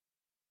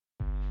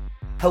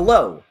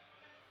Hello,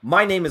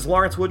 my name is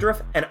Lawrence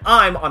Woodruff, and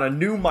I'm on a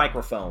new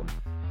microphone.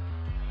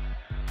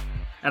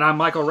 And I'm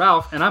Michael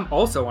Ralph, and I'm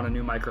also on a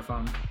new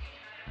microphone.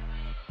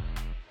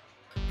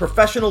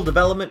 Professional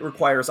development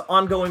requires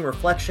ongoing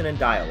reflection and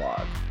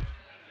dialogue.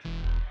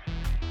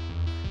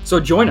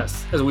 So join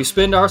us as we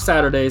spend our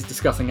Saturdays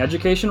discussing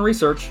education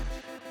research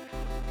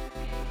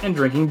and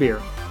drinking beer.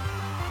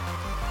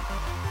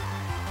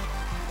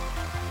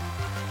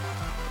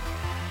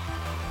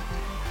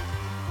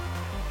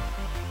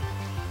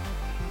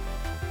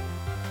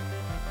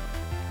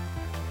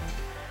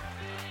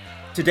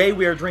 Today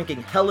we are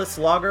drinking Helles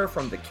Lager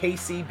from the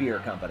KC Beer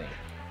Company.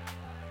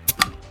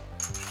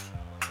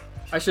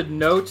 I should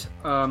note,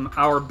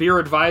 our beer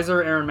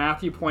advisor, Aaron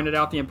Matthew, pointed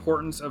out the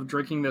importance of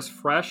drinking this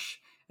fresh,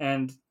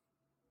 and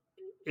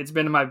it's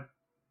been in my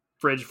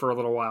fridge for a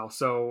little while,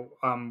 so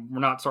we're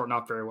not starting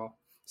off very well.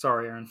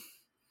 Sorry, Aaron.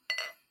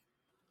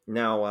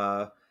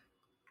 Now,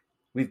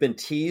 we've been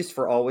teased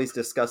for always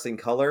discussing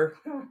color,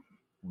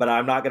 but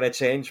I'm not going to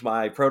change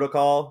my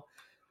protocol.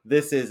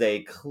 This is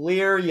a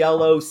clear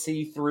yellow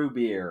see-through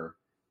beer,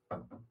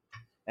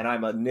 and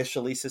I'm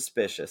initially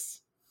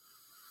suspicious.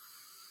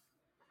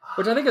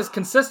 Which I think is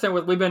consistent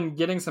with, we've been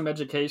getting some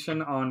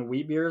education on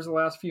wheat beers the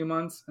last few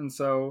months, and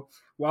so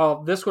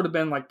while this would have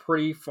been like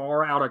pretty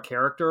far out of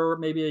character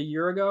maybe a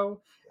year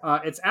ago,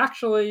 it's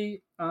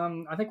actually,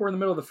 I think we're in the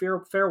middle of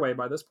the fairway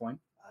by this point.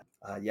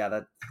 Yeah,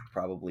 that's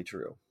probably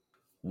true.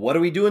 What are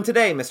we doing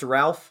today, Mr.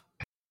 Ralph?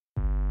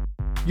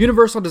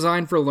 Universal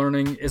Design for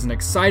Learning is an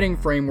exciting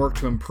framework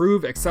to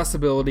improve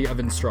accessibility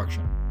of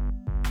instruction.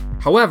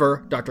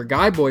 However, Dr.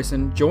 Guy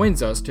Boyson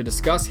joins us to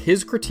discuss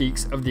his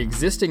critiques of the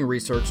existing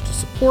research to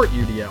support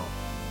UDL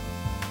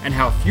and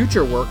how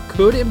future work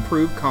could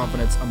improve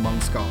confidence among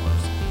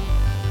scholars.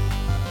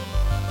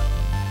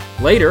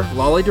 Later,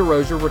 Lolly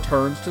DeRozier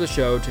returns to the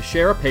show to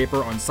share a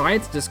paper on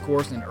science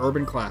discourse in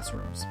urban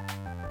classrooms.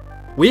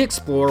 We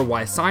explore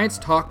why science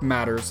talk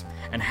matters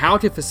and how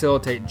to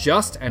facilitate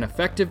just and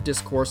effective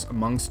discourse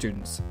among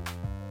students.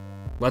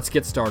 Let's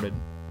get started.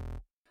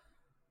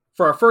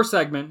 For our first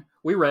segment,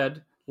 we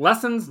read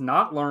Lessons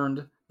Not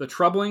Learned: The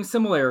Troubling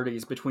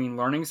Similarities Between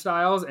Learning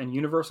Styles and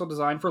Universal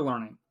Design for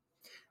Learning.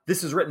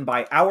 This is written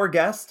by our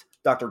guest,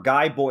 Dr.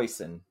 Guy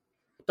Boyson.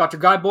 Dr.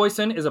 Guy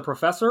Boyson is a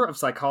professor of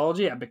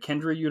psychology at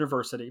McKendree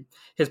University.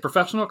 His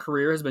professional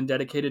career has been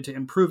dedicated to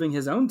improving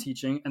his own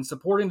teaching and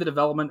supporting the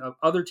development of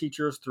other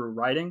teachers through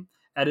writing,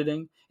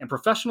 editing, and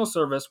professional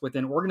service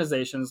within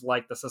organizations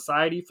like the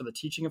Society for the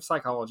Teaching of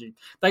Psychology.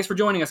 Thanks for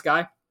joining us,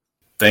 Guy.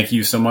 Thank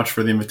you so much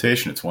for the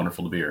invitation. It's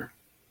wonderful to be here.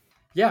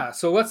 Yeah,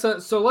 so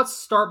let's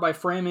start by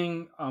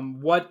framing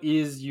what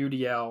is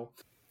UDL.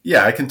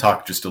 Yeah, I can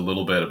talk just a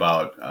little bit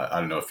about, I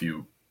don't know if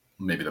you,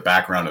 maybe the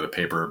background of the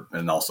paper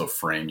and also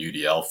frame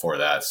UDL for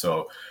that.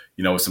 So,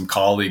 with some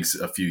colleagues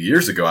a few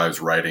years ago, I was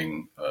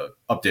updating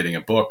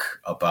a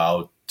book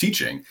about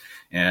teaching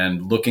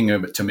and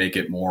looking to make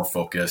it more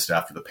focused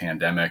after the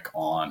pandemic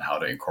on how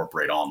to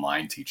incorporate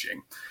online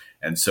teaching.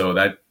 And so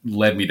that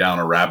led me down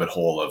a rabbit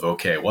hole of,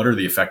 okay, what are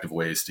the effective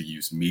ways to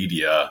use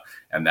media?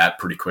 And that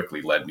pretty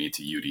quickly led me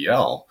to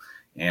UDL.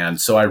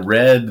 And so I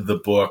read the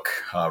book,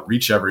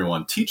 Reach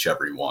Everyone, Teach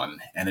Everyone,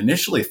 and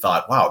initially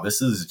thought, wow,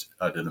 this is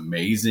an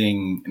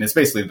amazing, and it's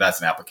basically,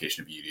 that's an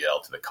application of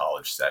UDL to the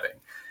college setting.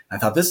 And I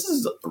thought this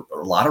is a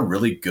lot of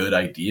really good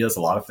ideas,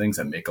 a lot of things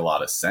that make a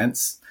lot of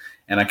sense.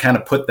 And I kind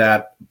of put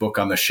that book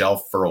on the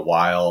shelf for a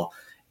while.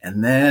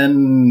 And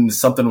then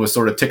something was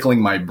sort of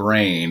tickling my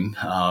brain,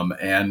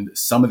 and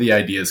some of the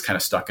ideas kind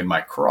of stuck in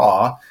my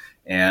craw.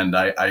 And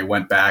I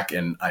went back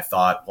and I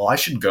thought, well, I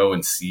should go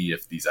and see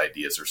if these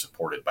ideas are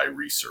supported by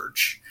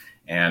research.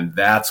 And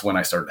that's when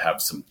I started to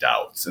have some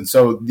doubts. And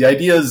so the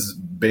ideas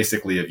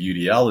basically of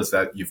UDL is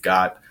that you've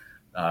got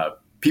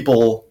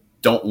people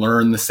don't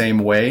learn the same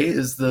way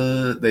as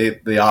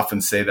they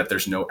often say that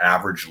there's no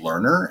average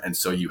learner. And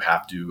so you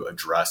have to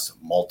address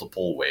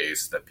multiple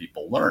ways that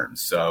people learn.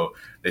 So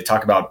they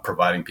talk about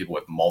providing people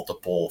with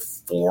multiple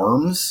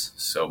forms,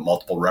 so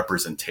multiple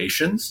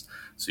representations.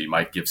 So you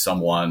might give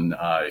someone,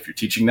 if you're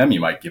teaching them,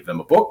 you might give them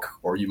a book,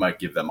 or you might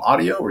give them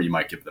audio, or you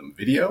might give them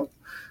video.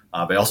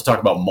 They also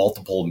talk about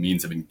multiple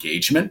means of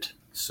engagement.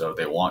 So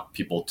they want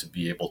people to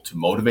be able to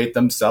motivate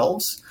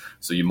themselves.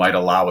 So you might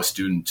allow a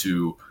student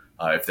to,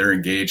 if they're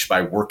engaged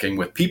by working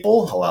with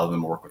people, allow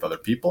them to work with other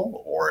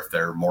people. Or if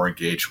they're more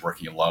engaged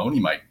working alone,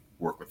 you might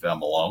work with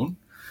them alone.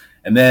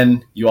 And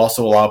then you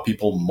also allow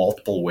people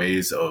multiple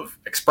ways of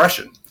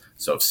expression.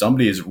 So if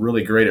somebody is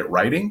really great at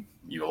writing,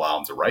 you allow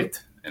them to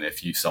write. And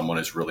if someone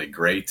is really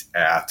great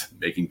at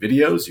making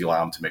videos, you allow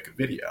them to make a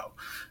video.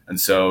 And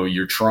so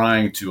you're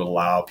trying to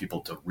allow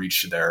people to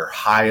reach their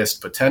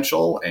highest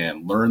potential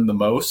and learn the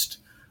most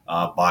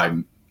by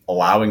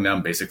allowing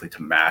them basically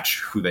to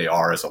match who they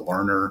are as a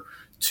learner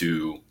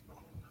to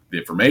the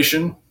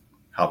information,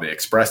 how they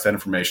express that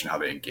information, how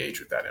they engage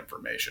with that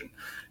information.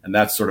 And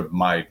that's sort of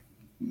my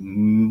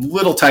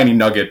little tiny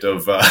nugget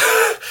of,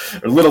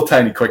 or little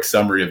tiny quick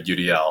summary of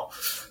UDL.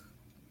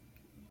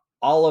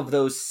 All of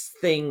those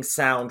things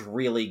sound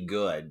really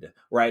good,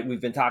 right?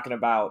 We've been talking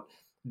about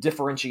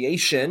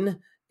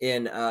differentiation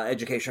in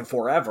education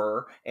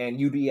forever, and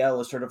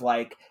UDL is sort of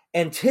like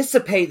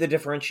anticipate the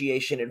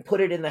differentiation and put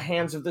it in the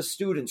hands of the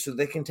students so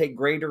they can take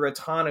greater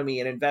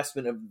autonomy and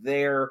investment of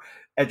their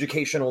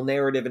educational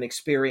narrative and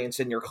experience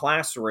in your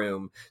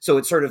classroom. So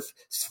it sort of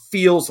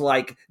feels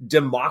like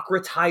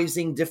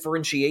democratizing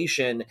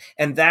differentiation,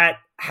 and that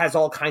has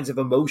all kinds of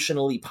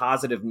emotionally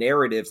positive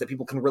narratives that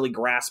people can really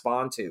grasp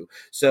onto.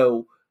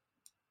 So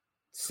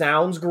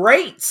sounds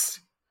great.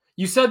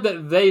 You said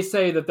that they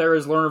say that there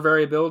is learner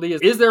variability.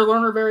 Is there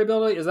learner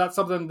variability? Is that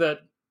something that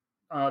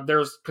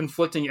there's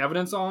conflicting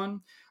evidence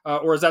on?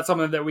 Or is that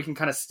something that we can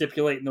kind of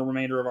stipulate in the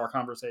remainder of our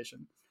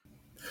conversation?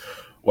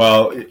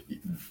 Well,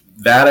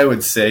 that I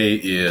would say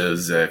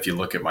is, if you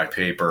look at my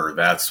paper,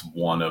 that's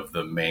one of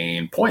the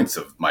main points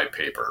of my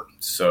paper.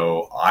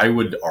 So I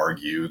would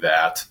argue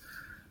that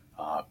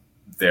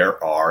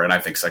there are, and I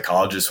think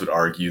psychologists would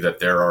argue that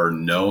there are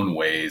known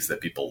ways that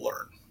people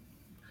learn.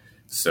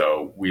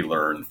 So we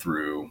learn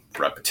through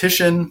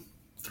repetition,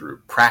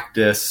 through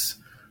practice,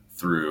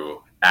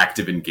 through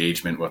active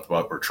engagement with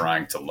what we're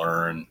trying to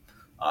learn,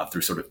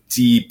 through sort of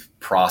deep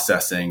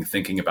processing,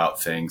 thinking about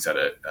things at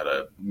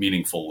a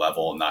meaningful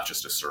level, not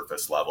just a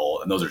surface level.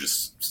 And those are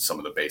just some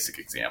of the basic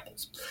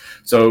examples.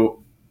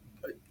 So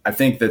I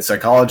think that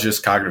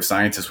psychologists, cognitive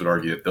scientists would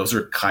argue that those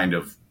are kind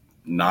of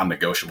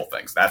non-negotiable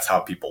things. That's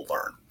how people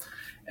learn.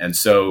 And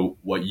so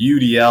what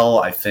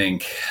UDL, I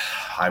think,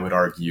 I would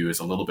argue is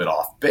a little bit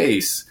off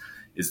base,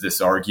 is this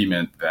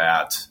argument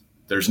that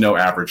there's no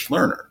average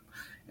learner.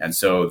 And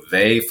so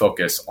they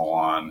focus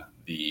on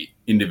the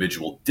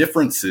individual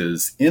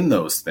differences in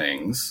those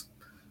things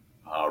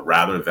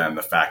rather than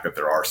the fact that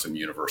there are some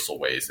universal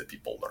ways that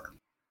people learn.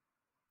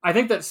 I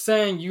think that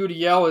saying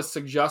UDL is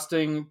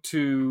suggesting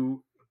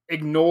to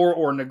ignore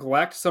or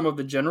neglect some of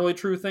the generally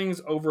true things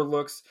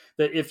overlooks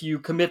that if you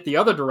commit the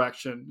other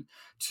direction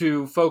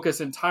to focus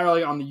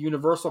entirely on the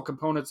universal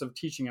components of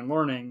teaching and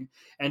learning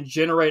and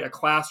generate a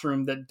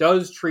classroom that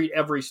does treat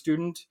every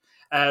student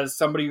as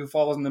somebody who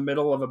falls in the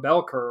middle of a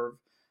bell curve,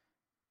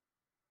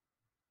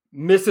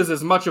 misses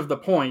as much of the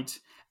point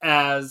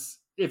as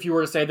if you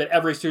were to say that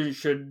every student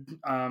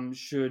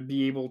should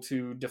be able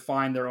to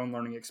define their own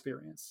learning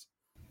experience.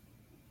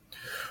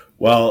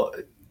 Well,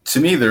 to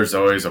me, there's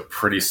always a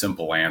pretty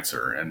simple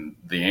answer. And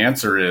the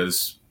answer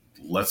is,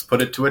 let's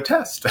put it to a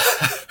test.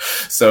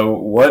 So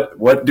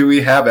what do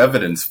we have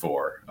evidence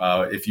for?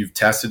 If you've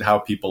tested how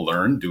people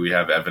learn, do we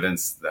have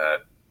evidence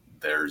that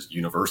there's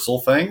universal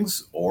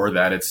things or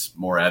that it's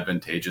more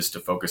advantageous to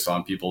focus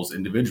on people's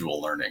individual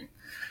learning?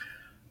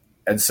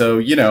 And so,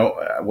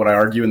 what I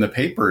argue in the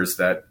paper is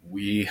that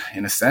we,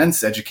 in a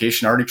sense,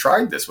 education already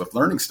tried this with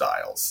learning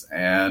styles.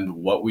 And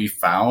what we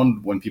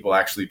found when people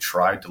actually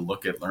tried to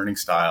look at learning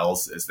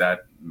styles is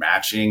that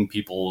matching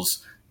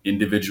people's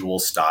individual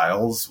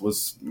styles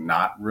was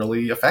not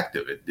really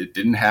effective. It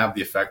didn't have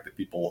the effect that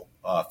people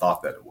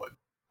thought that it would.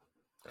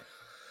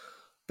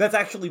 That's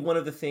actually one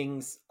of the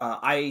things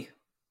I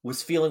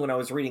was feeling when I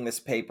was reading this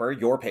paper,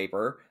 your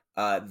paper,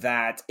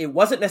 that it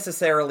wasn't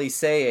necessarily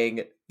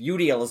saying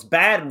UDL is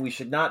bad and we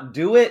should not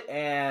do it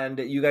and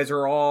you guys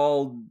are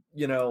all,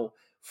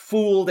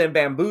 fooled and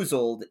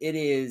bamboozled. It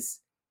is,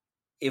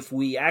 if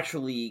we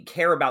actually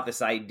care about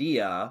this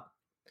idea,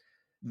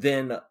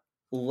 then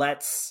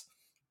let's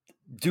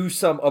do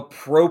some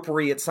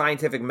appropriate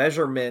scientific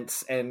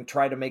measurements and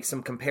try to make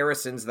some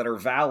comparisons that are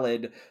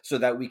valid so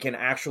that we can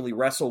actually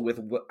wrestle with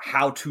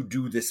how to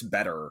do this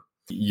better.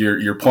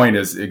 Your point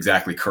is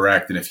exactly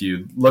correct. And if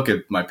you look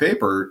at my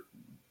paper,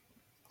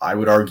 I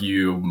would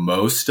argue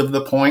most of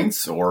the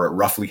points, or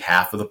roughly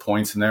half of the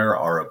points in there,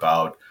 are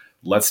about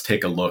let's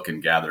take a look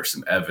and gather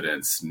some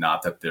evidence,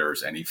 not that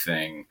there's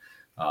anything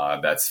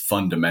that's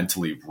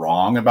fundamentally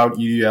wrong about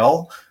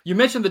UDL. You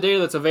mentioned the data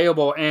that's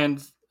available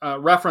and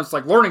referenced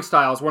like learning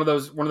styles, one of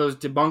those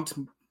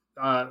debunked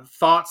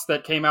thoughts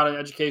that came out in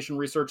education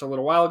research a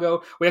little while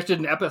ago. We actually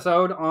did an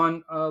episode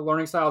on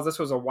learning styles. This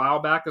was a while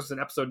back. This was in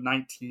episode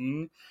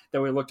 19 that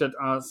we looked at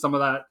some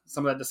of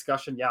that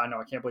discussion. Yeah, I know.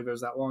 I can't believe it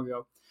was that long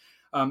ago.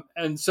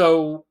 And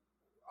so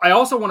I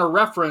also want to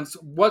reference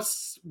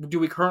do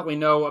we currently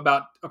know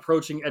about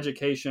approaching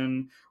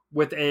education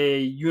with a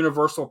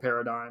universal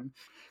paradigm?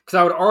 Because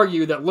I would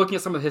argue that looking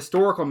at some of the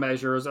historical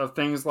measures of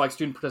things like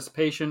student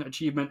participation,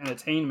 achievement, and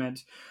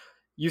attainment,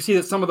 you see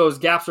that some of those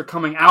gaps are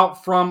coming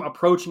out from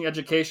approaching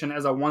education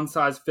as a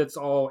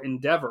one-size-fits-all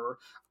endeavor.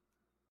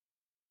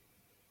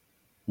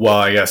 Well,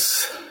 I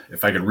guess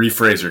if I could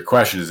rephrase your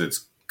question,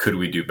 could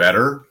we do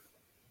better?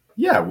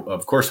 Yeah,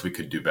 of course we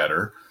could do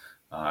better.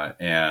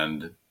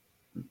 And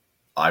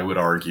I would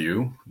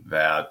argue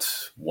that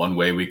one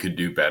way we could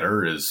do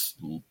better is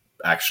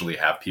actually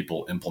have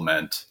people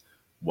implement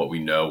what we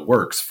know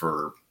works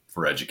for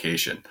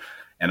education.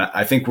 And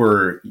I think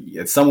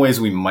in some ways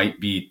we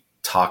might be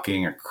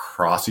talking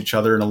across each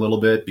other in a little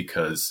bit,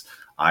 because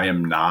I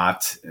am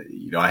not,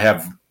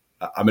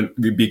 I'm going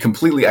to be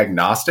completely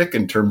agnostic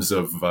in terms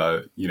of,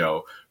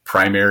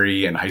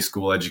 primary and high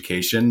school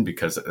education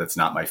because that's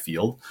not my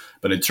field.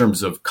 But in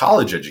terms of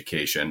college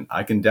education,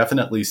 I can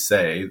definitely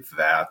say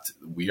that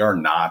we are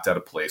not at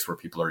a place where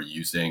people are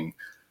using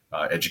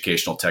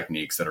educational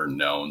techniques that are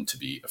known to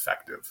be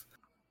effective.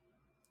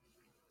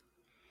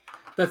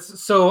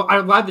 So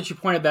I'm glad that you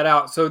pointed that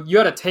out. So you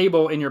had a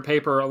table in your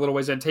paper a little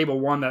ways in table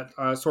 1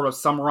 that sort of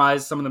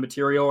summarized some of the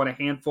material and a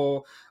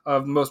handful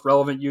of the most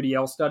relevant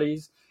UDL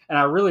studies. And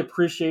I really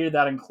appreciated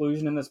that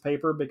inclusion in this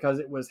paper because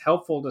it was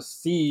helpful to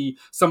see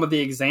some of the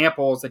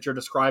examples that you're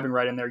describing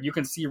right in there. You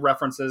can see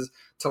references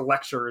to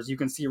lectures. You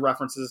can see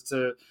references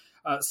to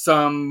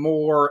some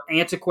more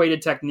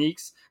antiquated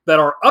techniques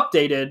that are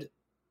updated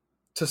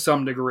to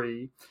some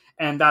degree.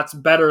 And that's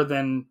better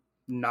than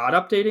not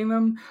updating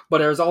them, but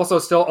there's also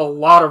still a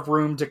lot of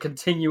room to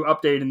continue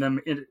updating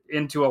them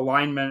into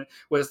alignment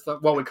with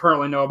what we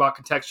currently know about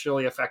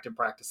contextually effective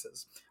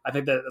practices. I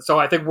think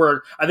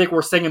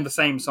we're singing the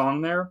same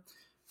song there.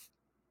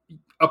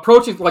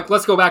 Approaching, like,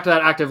 let's go back to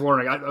that active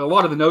learning. A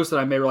lot of the notes that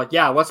I made were like,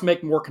 yeah, let's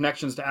make more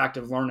connections to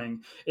active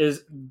learning.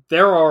 There's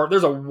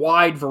a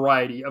wide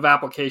variety of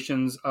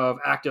applications of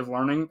active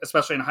learning,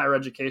 especially in higher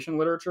education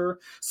literature.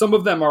 Some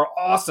of them are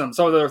awesome.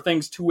 Some of them are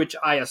things to which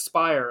I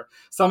aspire.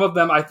 Some of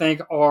them I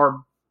think are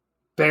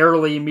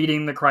barely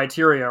meeting the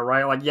criteria,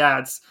 right? Like,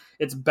 yeah,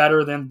 it's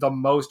better than the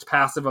most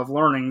passive of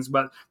learnings,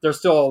 but there's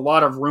still a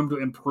lot of room to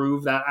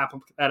improve that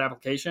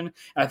application.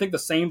 And I think the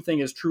same thing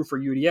is true for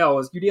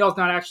UDL. UDL is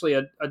not actually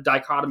a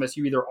dichotomous,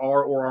 you either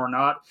are or are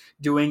not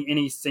doing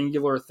any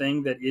singular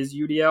thing that is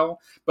UDL,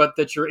 but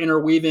that you're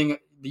interweaving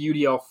the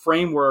UDL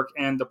framework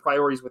and the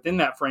priorities within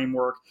that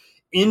framework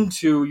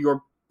into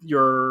your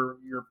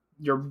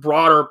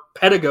broader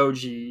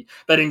pedagogy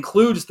that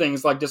includes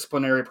things like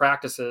disciplinary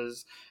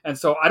practices. And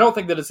so I don't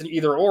think that it's an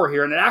either or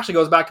here. And it actually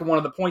goes back to one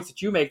of the points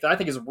that you make that I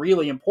think is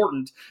really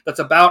important. That's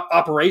about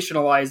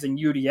operationalizing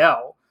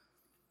UDL.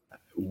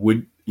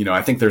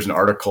 I think there's an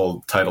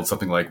article titled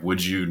something like,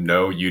 would you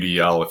know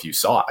UDL if you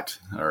saw it?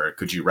 Or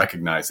could you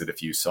recognize it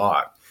if you saw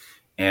it?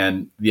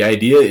 And the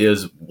idea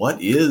is,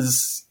 what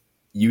is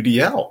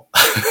UDL?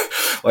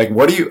 Like,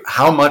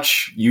 how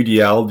much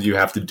UDL do you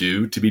have to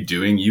do to be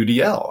doing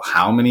UDL?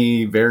 How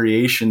many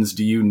variations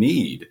do you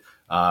need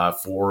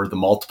for the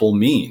multiple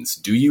means?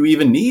 Do you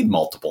even need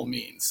multiple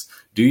means?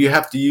 Do you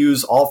have to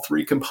use all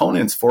 3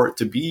 components for it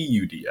to be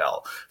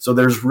UDL? So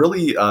there's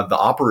really the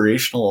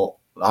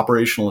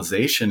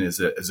operationalization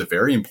is a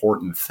very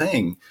important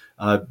thing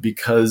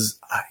because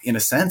in a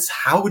sense,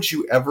 how would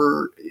you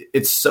ever,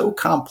 it's so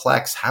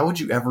complex, how would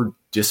you ever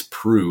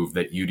disprove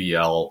that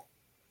UDL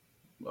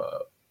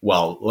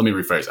well, let me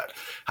rephrase that.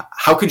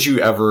 How could you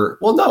ever,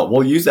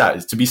 we'll use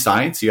that. To be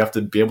science, you have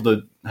to be able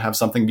to have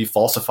something be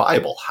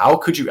falsifiable. How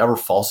could you ever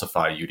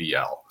falsify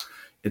UDL?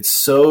 It's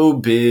so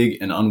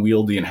big and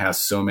unwieldy and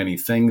has so many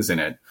things in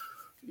it.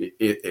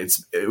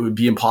 It would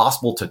be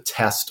impossible to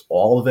test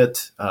all of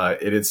it.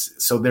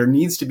 So there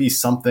needs to be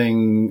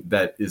something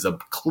that is a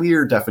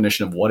clear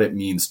definition of what it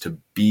means to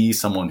be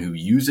someone who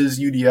uses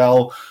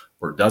UDL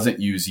or doesn't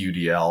use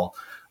UDL.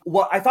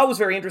 What I thought was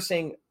very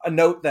interesting, a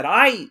note that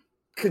I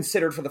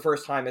considered for the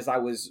first time as I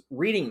was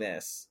reading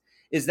this,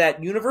 is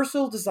that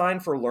universal design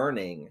for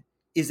learning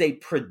is a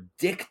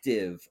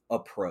predictive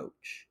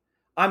approach.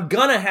 I'm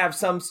gonna have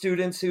some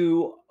students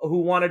who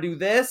want to do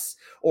this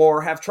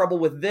or have trouble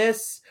with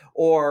this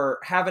or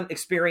haven't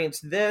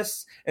experienced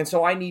this, and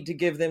so I need to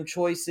give them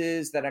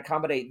choices that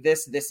accommodate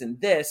this, this, and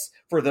this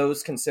for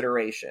those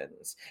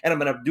considerations. And I'm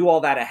going to do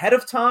all that ahead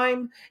of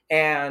time,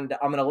 and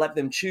I'm going to let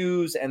them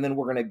choose, and then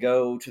we're going to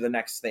go to the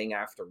next thing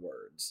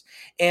afterwards.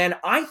 And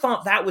I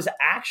thought that was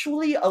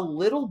actually a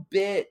little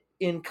bit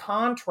in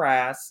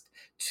contrast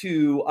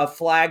to a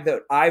flag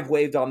that I've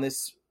waved on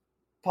this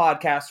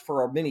podcast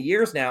for many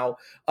years now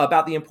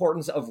about the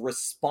importance of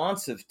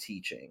responsive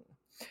teaching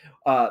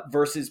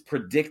versus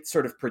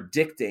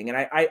predicting. And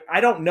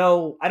I don't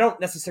know, I don't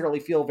necessarily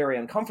feel very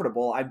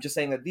uncomfortable. I'm just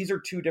saying that these are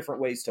 2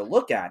 different ways to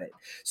look at it.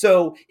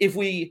 So if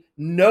we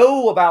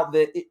know about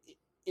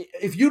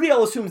if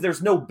UDL assumes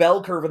there's no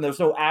bell curve and there's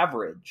no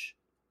average,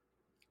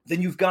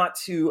 then you've got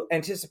to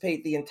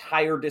anticipate the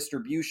entire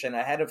distribution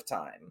ahead of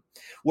time.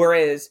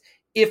 Whereas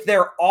if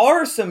there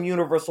are some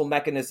universal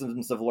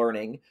mechanisms of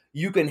learning,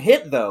 you can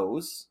hit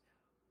those,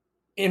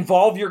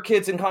 involve your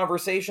kids in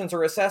conversations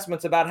or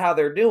assessments about how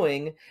they're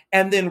doing,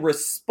 and then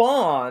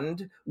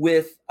respond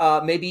with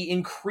maybe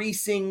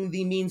increasing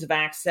the means of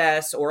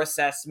access or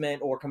assessment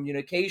or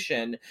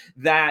communication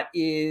that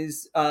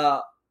is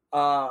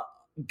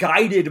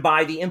guided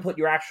by the input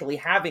you're actually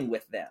having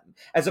with them,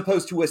 as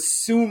opposed to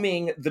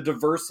assuming the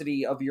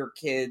diversity of your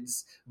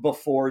kids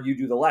before you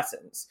do the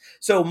lessons.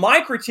 So my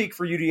critique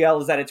for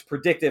UDL is that it's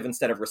predictive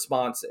instead of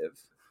responsive.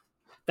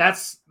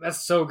 That's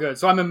so good.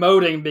 So I'm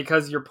emoting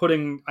because you're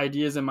putting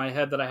ideas in my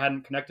head that I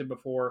hadn't connected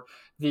before.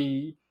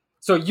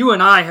 So you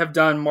and I have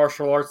done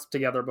martial arts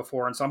together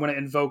before, and so I'm going to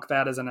invoke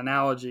that as an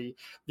analogy.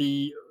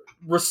 The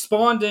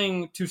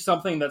responding to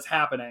something that's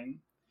happening,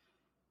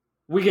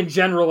 we can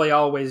generally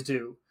always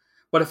do.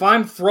 But if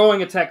I'm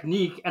throwing a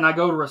technique and I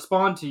go to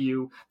respond to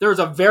you, there's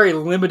a very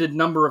limited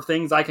number of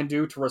things I can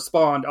do to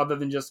respond other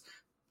than just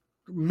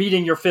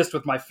meeting your fist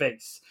with my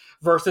face.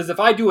 Versus if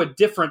I do a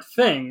different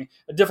thing,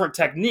 a different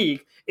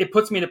technique, it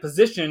puts me in a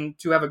position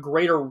to have a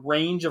greater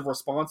range of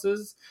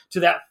responses to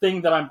that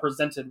thing that I'm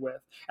presented with.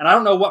 And I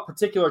don't know what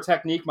particular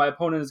technique my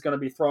opponent is going to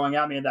be throwing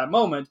at me in that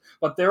moment,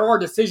 but there are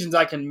decisions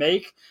I can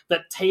make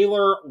that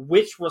tailor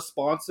which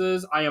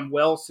responses I am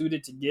well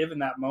suited to give in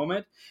that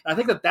moment. And I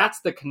think that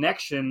that's the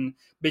connection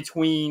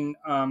between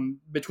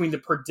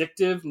the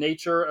predictive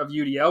nature of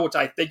UDL, which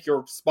I think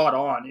you're spot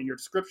on in your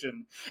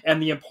description, and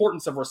the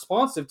importance of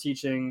responsive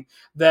teaching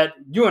that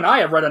you and I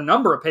have read a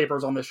number of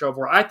papers on this show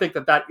where I think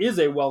that that is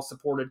a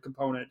well-supported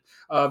component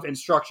of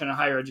instruction in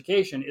higher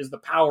education, is the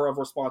power of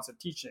responsive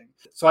teaching.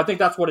 So I think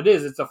that's what it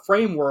is. It's a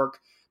framework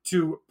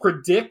to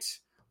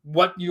predict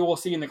what you will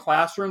see in the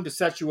classroom to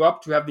set you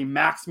up to have the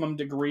maximum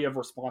degree of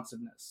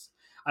responsiveness.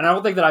 And I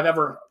don't think that I've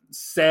ever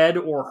said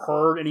or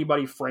heard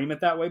anybody frame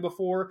it that way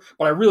before,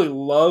 but I really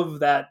love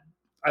that.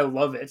 I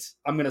love it.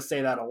 I'm going to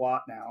say that a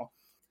lot now.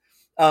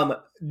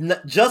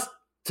 Just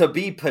to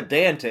be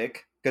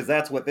pedantic, because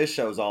that's what this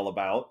show's all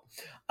about.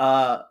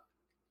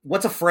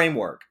 What's a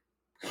framework?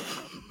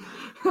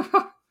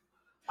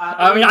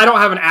 I mean, I don't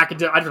have an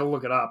academic. I have to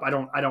look it up. I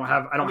don't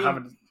have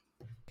an.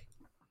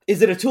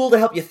 Is it a tool to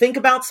help you think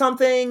about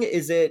something?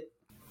 Is it?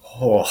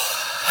 Oh,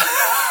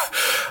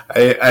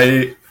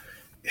 it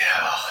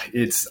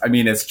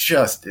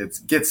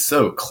gets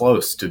so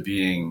close to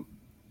being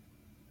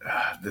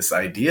this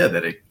idea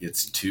that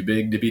it's too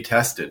big to be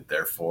tested,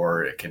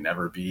 therefore it can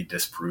never be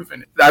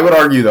disproven. I would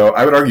argue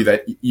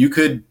that you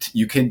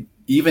can,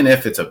 even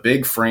if it's a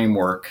big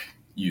framework,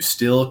 you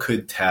still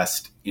could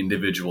test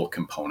individual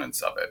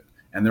components of it.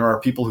 And there are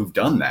people who've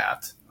done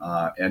that.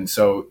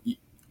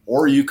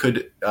 Or you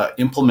could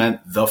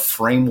implement the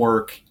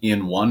framework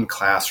in one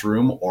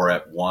classroom or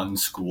at one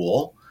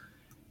school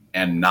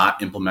and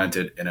not implement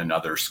it in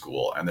another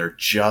school. And there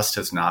just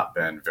has not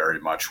been very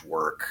much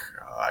work.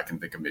 I can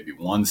think of maybe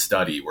one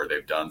study where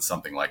they've done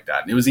something like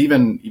that. And it was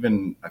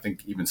even I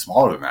think even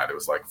smaller than that. It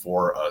was like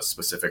for a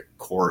specific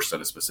course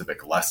and a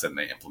specific lesson,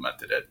 they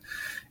implemented it.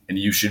 And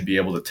you should be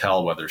able to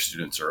tell whether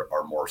students are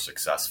more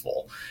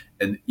successful.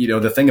 And,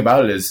 the thing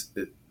about it is,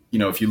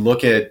 if you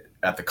look at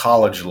the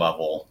college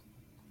level,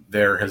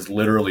 there has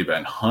literally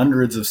been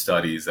hundreds of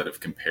studies that have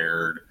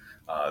compared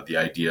the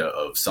idea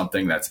of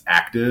something that's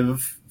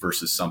active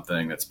versus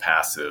something that's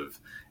passive.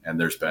 And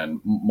there's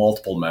been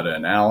multiple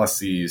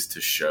meta-analyses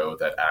to show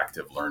that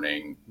active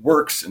learning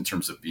works in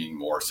terms of being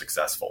more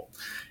successful.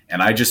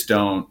 And I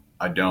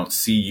don't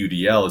see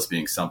UDL as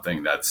being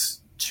something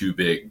that's too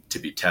big to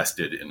be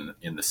tested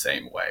in the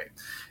same way.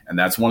 And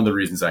that's one of the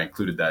reasons I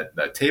included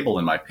that table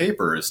in my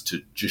paper, is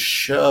to just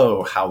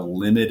show how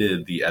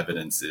limited the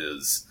evidence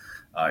is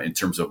in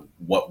terms of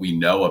what we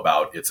know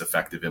about its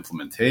effective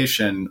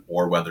implementation,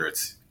 or whether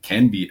it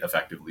can be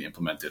effectively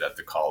implemented at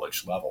the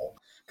college level.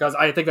 Because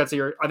I think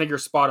you're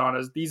spot on.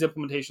 As these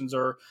implementations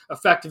are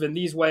effective in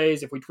these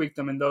ways, if we tweak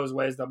them in those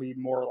ways, they'll be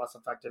more or less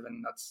effective,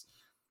 and that's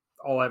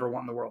all I ever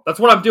want in the world. That's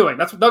what I'm doing.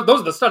 Those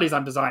are the studies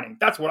I'm designing.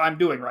 That's what I'm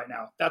doing right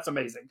now. That's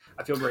amazing.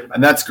 I feel great about it.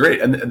 And that's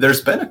great. And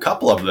there's been a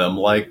couple of them,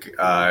 like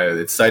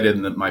it's cited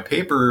in my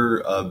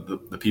paper,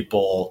 the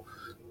people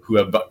who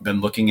have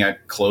been looking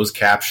at closed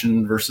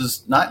caption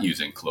versus not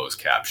using closed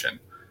caption.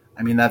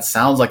 I mean, that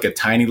sounds like a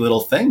tiny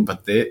little thing,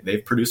 but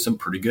they've produced some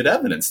pretty good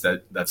evidence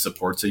that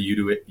supports a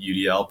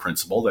UDL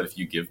principle, that if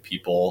you give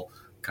people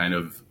kind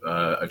of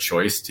a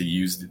choice to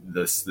use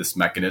this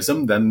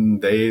mechanism, then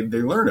they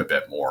learn a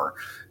bit more.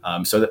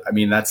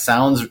 That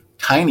sounds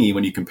tiny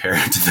when you compare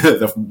it to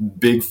the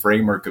big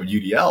framework of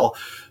UDL.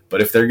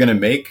 But if they're going to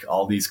make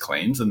all these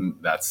claims, then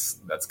that's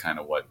kind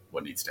of what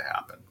needs to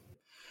happen.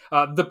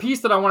 The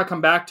piece that I want to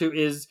come back to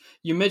is,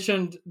 you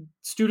mentioned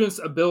students'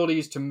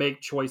 abilities to make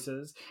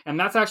choices. And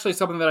that's actually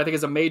something that I think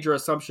is a major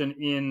assumption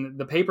in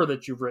the paper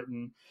that you've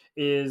written.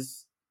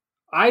 Is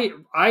I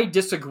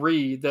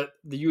disagree that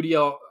the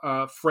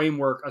UDL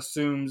framework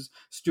assumes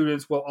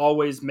students will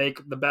always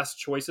make the best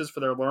choices for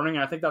their learning.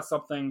 And I think that's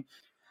something,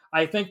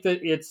 I think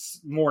that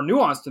it's more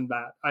nuanced than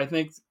that.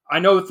 I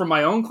know from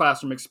my own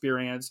classroom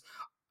experience,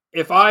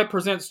 if I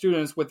present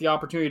students with the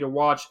opportunity to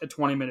watch a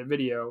 20-minute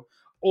video,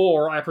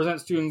 or I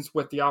present students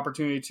with the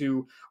opportunity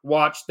to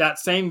watch that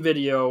same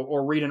video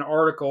or read an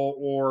article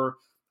or,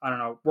 I don't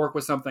know, work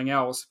with something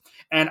else,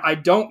 and I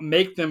don't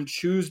make them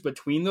choose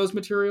between those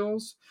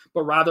materials,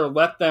 but rather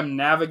let them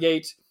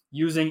navigate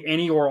using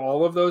any or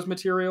all of those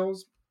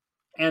materials,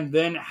 and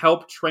then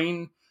help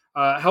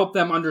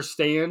them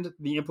understand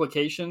the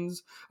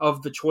implications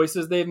of the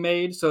choices they've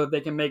made so that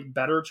they can make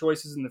better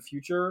choices in the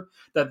future,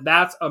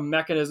 that's a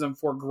mechanism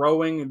for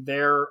growing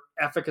their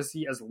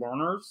efficacy as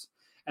learners,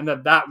 and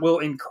that will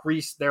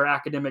increase their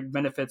academic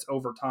benefits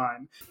over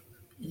time.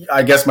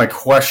 I guess my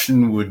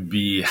question would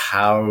be,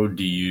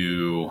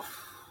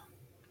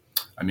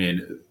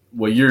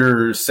 what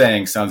you're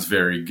saying sounds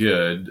very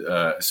good.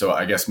 So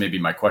I guess maybe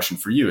my question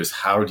for you is,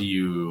 how do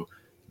you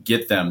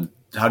get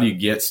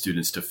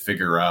students to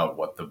figure out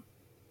what the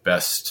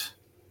best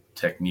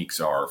techniques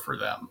are for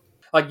them.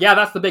 Like, yeah,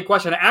 that's the big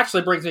question. It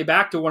actually brings me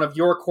back to one of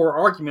your core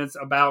arguments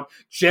about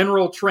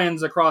general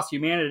trends across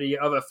humanity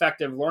of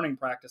effective learning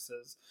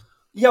practices.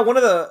 Yeah, one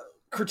of the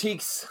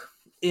critiques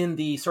in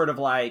the sort of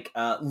like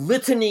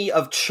litany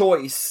of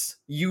choice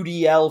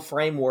UDL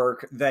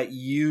framework that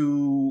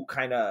you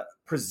kind of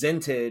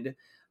presented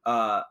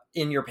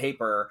in your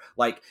paper,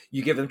 like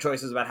you give them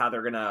choices about how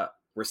they're going to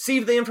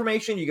receive the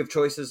information, you give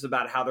choices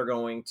about how they're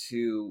going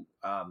to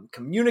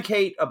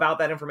communicate about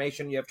that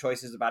information, you have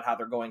choices about how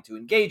they're going to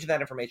engage that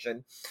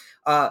information.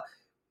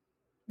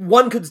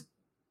 One could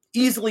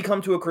easily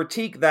come to a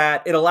critique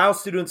that it allows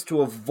students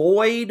to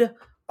avoid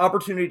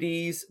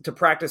opportunities to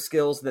practice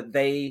skills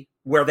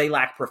where they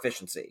lack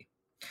proficiency.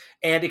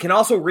 And it can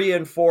also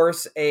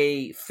reinforce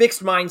a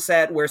fixed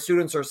mindset where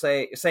students are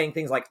saying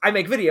things like, I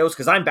make videos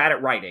because I'm bad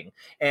at writing.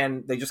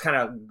 And they just kind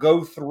of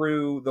go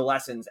through the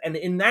lessons. And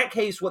in that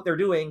case, what they're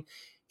doing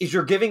is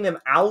you're giving them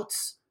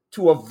outs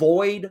to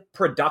avoid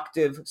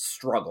productive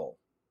struggle.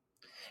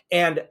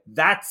 And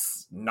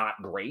that's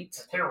not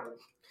great. Terrible.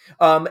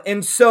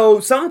 And so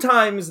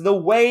sometimes the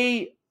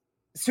way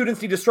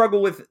students need to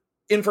struggle with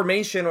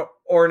information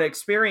or an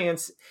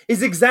experience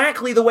is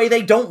exactly the way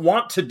they don't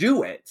want to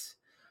do it.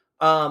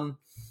 And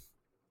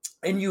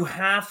you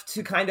have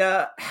to kind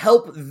of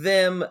help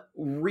them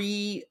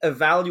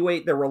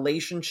reevaluate their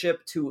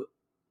relationship to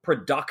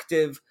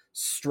productive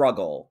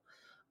struggle.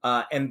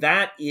 And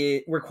that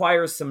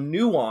requires some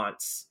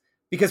nuance,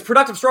 because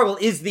productive struggle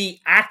is the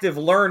active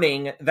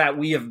learning that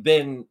we have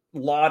been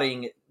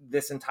lauding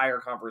this entire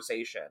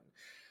conversation.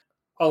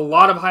 A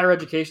lot of higher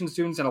education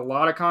students in a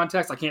lot of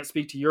contexts, I can't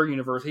speak to your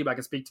university, but I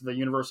can speak to the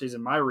universities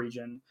in my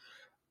region.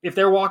 If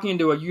they're walking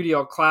into a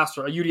UDL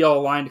classroom, a UDL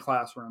aligned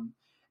classroom,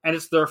 and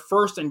it's their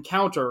first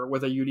encounter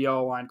with a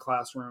UDL aligned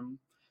classroom,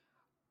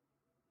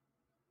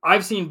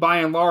 I've seen by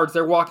and large,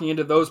 they're walking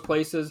into those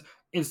places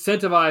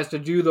incentivized to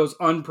do those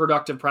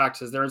unproductive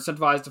practices. They're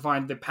incentivized to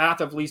find the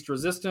path of least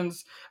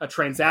resistance, a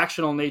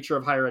transactional nature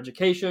of higher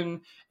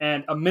education,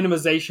 and a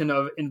minimization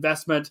of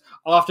investment,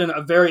 often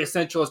a very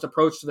essentialist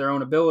approach to their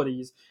own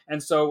abilities.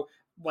 And so,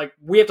 like,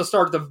 we have to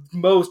start the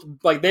most,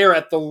 like, they're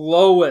at the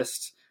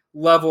lowest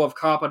level of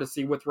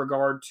competency with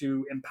regard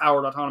to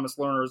empowered autonomous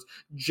learners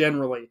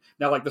generally.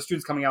 Now, like the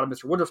students coming out of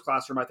Mr. Woodruff's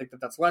classroom, I think that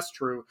that's less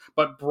true.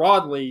 But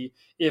broadly,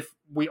 if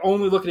we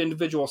only look at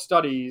individual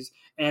studies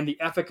and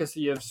the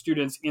efficacy of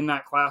students in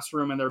that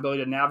classroom and their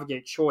ability to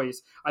navigate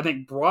choice, I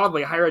think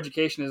broadly higher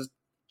education is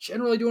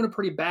generally doing a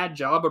pretty bad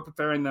job of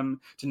preparing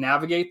them to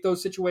navigate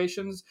those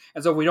situations.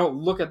 And so if we don't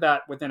look at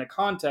that within a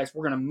context,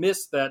 we're going to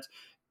miss that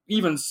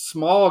even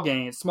small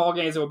gains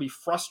that will be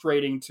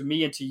frustrating to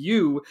me and to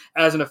you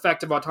as an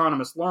effective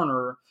autonomous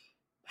learner,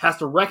 has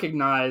to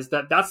recognize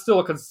that that's still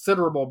a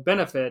considerable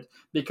benefit,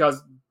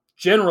 because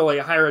generally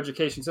a higher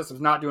education system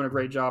is not doing a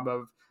great job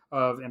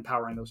of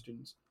empowering those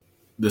students.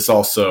 This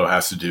also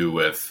has to do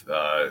with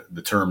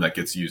the term that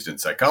gets used in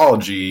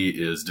psychology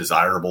is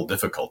desirable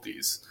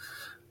difficulties.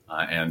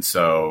 And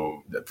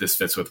so this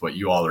fits with what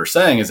you all are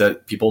saying, is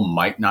that people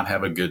might not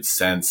have a good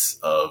sense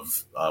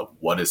of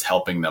what is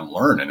helping them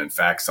learn. And in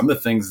fact, some of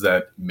the things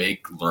that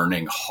make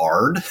learning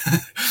hard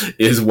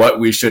is what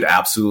we should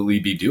absolutely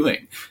be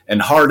doing.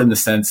 And hard in the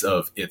sense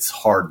of it's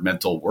hard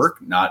mental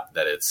work, not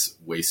that it's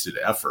wasted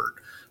effort.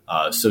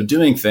 So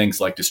doing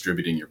things like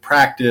distributing your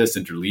practice,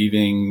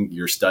 interleaving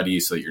your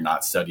studies so that you're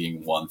not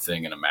studying one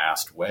thing in a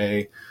massed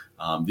way.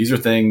 These are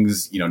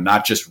things,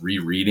 not just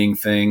rereading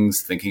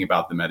things, thinking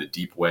about them at a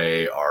deep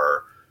way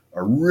are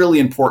really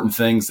important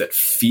things that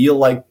feel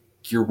like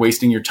you're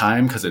wasting your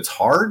time because it's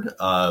hard,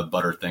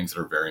 but are things that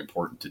are very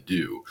important to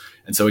do.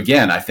 And so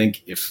again, I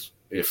think if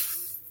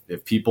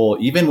people,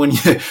 even when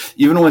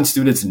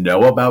students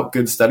know about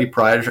good study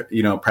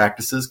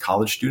practices,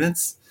 college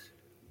students,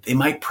 they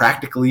might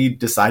practically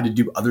decide to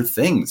do other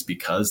things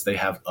because they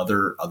have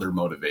other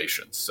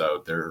motivations.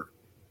 So they're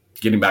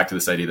getting back to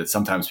this idea that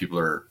sometimes people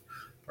are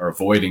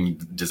avoiding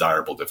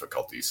desirable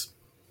difficulties.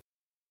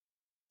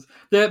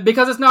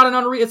 Because it's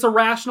not it's a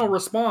rational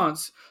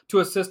response to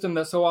a system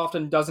that so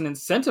often doesn't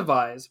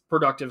incentivize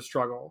productive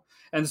struggle.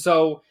 And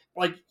so,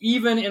 like,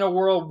 even in a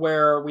world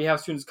where we have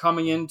students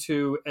coming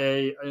into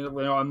a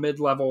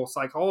mid-level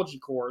psychology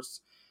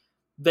course,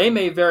 they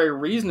may very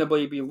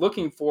reasonably be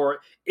looking for,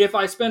 if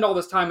I spend all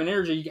this time and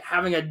energy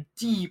having a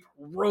deep,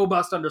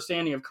 robust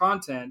understanding of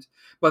content,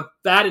 but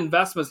that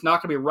investment's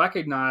not going to be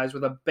recognized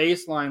with a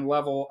baseline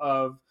level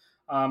of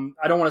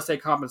I don't want to say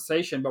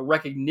compensation, but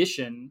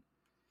recognition.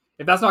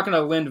 If that's not going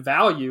to lend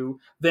value,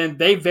 then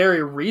they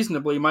very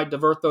reasonably might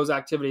divert those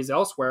activities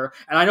elsewhere.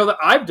 And I know that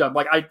I've done,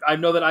 I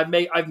know that I've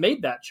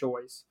made that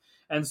choice.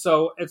 And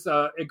so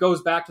it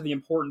goes back to the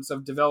importance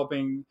of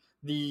developing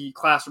the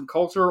classroom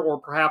culture, or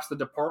perhaps the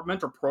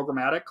department or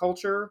programmatic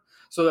culture,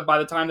 so that by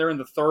the time they're in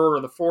the third or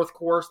the fourth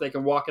course, they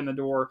can walk in the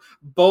door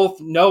both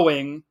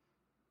knowing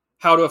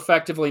how to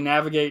effectively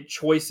navigate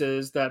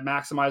choices that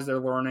maximize their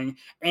learning,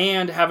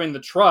 and having the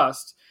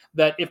trust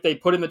that if they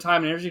put in the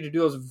time and energy to do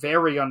those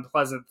very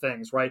unpleasant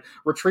things, right?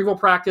 Retrieval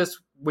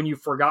practice when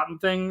you've forgotten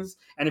things,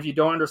 and if you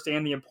don't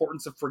understand the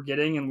importance of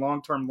forgetting and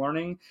long-term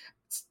learning,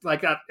 it's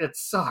like that, it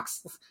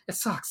sucks. It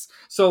sucks.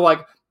 So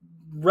like,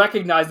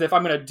 recognize that if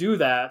I'm going to do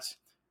that,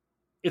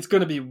 it's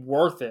going to be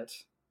worth it.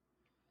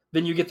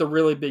 Then you get the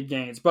really big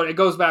gains. But it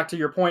goes back to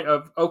your point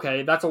of,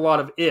 okay, that's a lot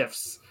of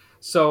ifs.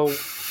 So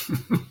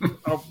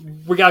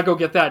we got to go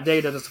get that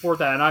data to support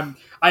that. And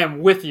I am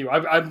with you.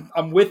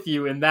 I'm with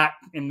you in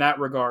that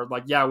regard.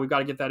 Like, yeah, we've got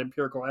to get that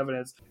empirical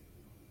evidence.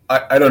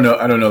 I don't know.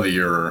 I don't know that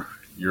you're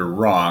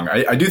wrong.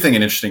 I do think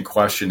an interesting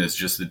question is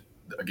just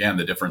again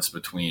the difference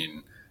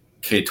between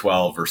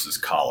K-12 versus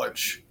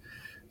college.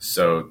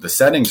 So the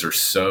settings are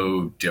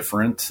so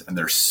different, and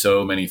there's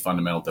so many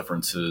fundamental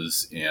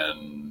differences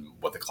in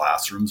what the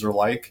classrooms are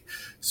like.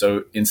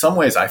 So in some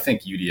ways, I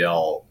think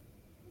UDL,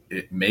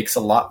 it makes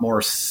a lot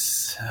more,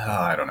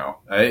 I don't know,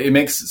 it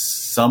makes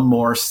some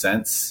more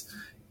sense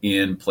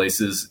in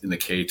places in the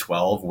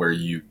K-12 where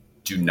you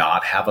do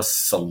not have a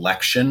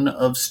selection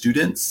of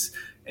students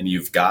and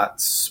you've got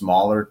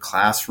smaller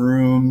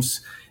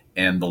classrooms,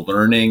 and the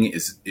learning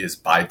is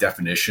by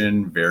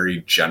definition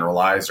very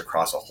generalized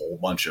across a whole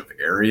bunch of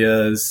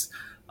areas.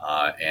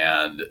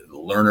 And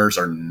learners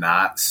are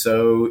not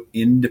so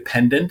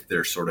independent.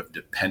 They're sort of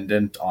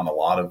dependent on a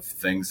lot of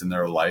things in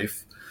their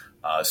life.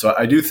 So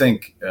I do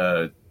think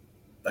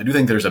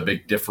there's a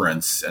big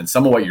difference. And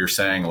some of what you're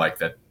saying, like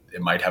that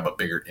it might have a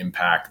bigger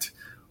impact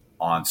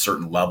on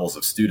certain levels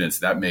of students,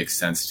 that makes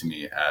sense to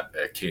me at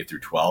a K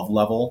through 12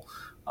 level.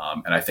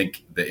 And I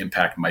think the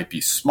impact might be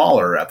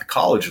smaller at the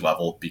college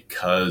level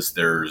because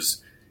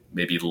there's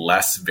maybe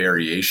less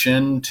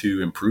variation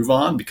to improve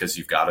on because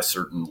you've got a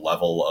certain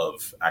level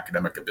of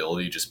academic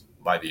ability just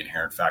by the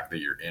inherent fact that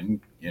you're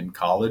in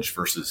college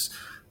versus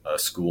a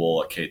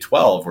school, a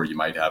K-12, where you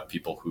might have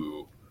people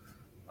who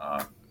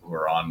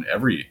are on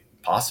every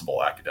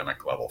possible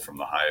academic level from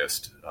the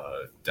highest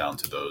down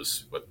to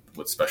those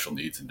with special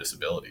needs and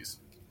disabilities.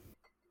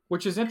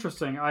 Which is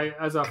interesting.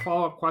 As a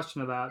follow-up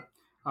question to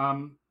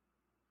that,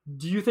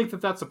 do you think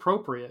that that's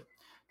appropriate?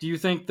 Do you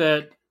think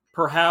that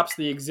perhaps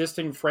the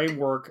existing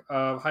framework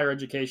of higher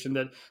education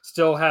that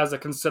still has a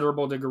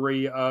considerable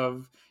degree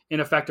of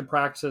ineffective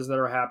practices that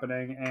are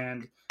happening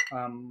and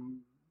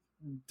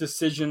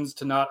decisions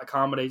to not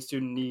accommodate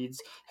student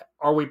needs,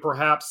 are we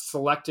perhaps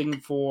selecting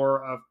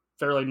for a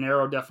fairly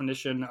narrow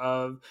definition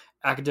of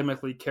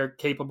academically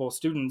capable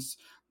students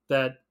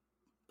that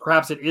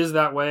perhaps it is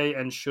that way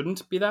and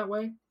shouldn't be that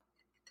way?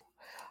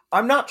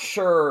 I'm not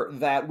sure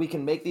that we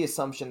can make the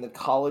assumption that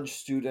college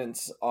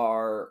students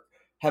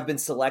have been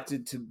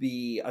selected to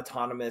be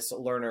autonomous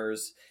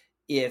learners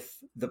if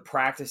the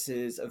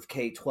practices of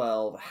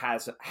K-12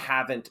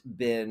 haven't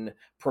been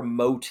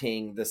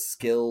promoting the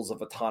skills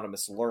of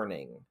autonomous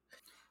learning.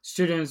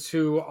 Students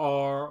who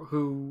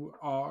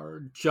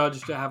are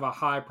judged to have a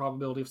high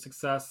probability of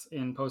success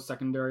in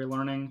post-secondary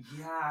learning.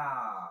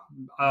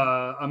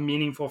 Yeah. A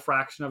meaningful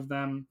fraction of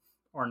them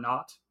are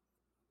not.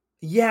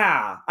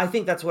 Yeah, I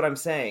think that's what I'm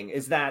saying,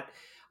 is that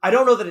I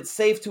don't know that it's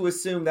safe to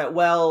assume that,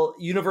 well,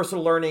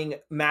 universal learning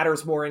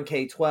matters more in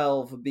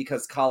K-12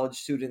 because college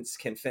students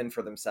can fend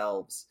for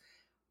themselves.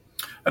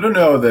 I don't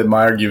know that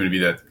my argument would be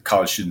that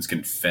college students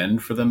can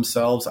fend for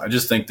themselves. I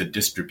just think the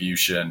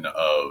distribution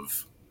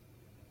of,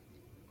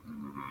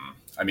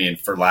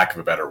 for lack of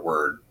a better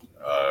word,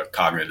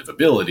 cognitive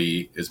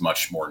ability is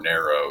much more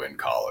narrow in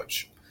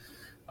college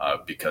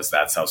because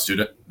that's how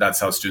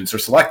students are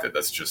selected.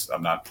 That's just,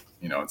 I'm not,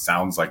 it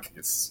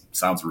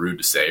sounds rude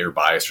to say or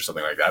biased or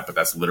something like that, but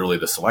that's literally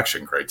the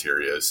selection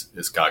criteria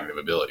is cognitive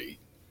ability.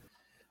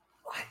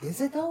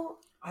 Is it though?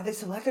 Are they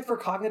selected for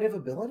cognitive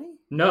ability?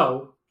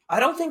 No.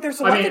 I don't think they're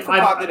selected for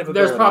cognitive ability.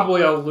 There's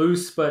probably a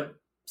loose but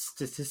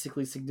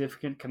statistically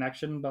significant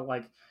connection, but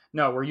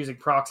no, we're using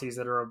proxies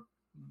that are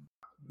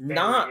that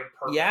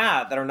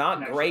are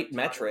not great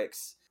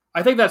metrics.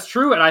 I think that's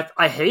true, and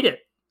I hate it.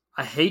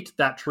 I hate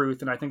that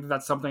truth, and I think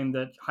that's something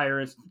that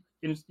higher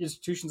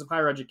institutions of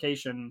higher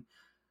education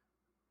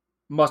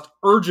must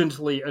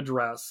urgently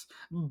address,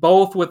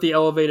 both with the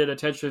elevated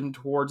attention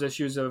towards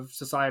issues of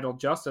societal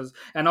justice,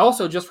 and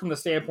also just from the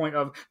standpoint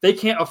of they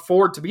can't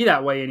afford to be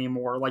that way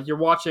anymore. Like, you're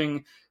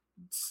watching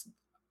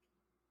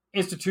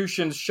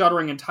institutions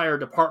shuttering entire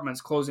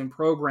departments, closing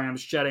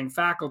programs, shedding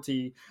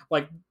faculty.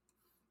 Like,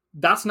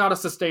 that's not a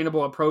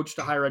sustainable approach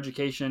to higher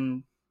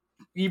education,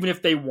 even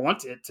if they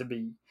want it to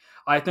be.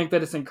 I think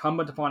that it's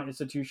incumbent upon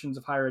institutions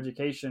of higher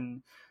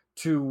education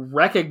to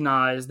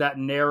recognize that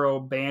narrow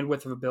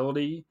bandwidth of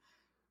ability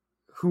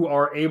who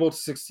are able to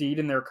succeed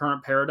in their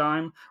current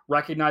paradigm,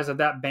 recognize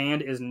that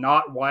band is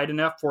not wide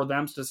enough for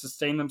them to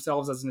sustain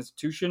themselves as an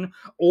institution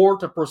or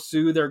to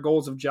pursue their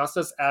goals of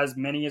justice, as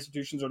many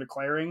institutions are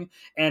declaring,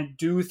 and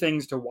do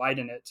things to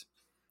widen it.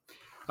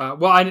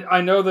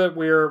 I know that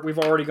we've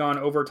already gone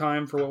over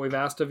time for what we've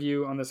asked of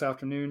you on this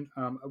afternoon.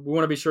 We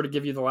want to be sure to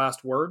give you the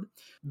last word.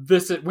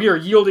 We are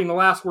yielding the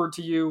last word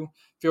to you.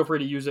 Feel free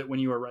to use it when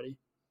you are ready.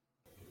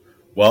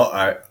 Well,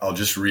 I'll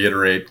just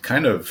reiterate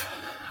kind of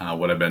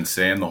what I've been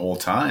saying the whole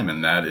time,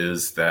 and that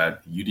is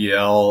that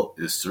UDL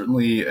is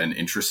certainly an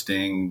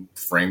interesting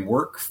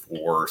framework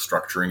for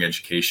structuring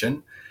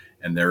education.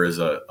 And there is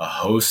a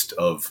host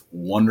of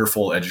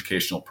wonderful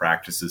educational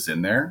practices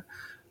in there.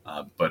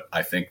 But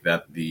I think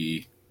that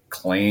the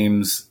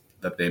claims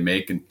that they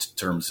make in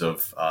terms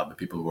of the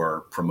people who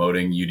are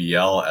promoting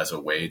UDL as a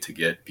way to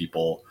get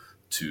people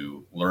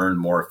to learn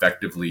more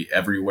effectively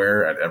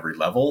everywhere at every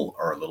level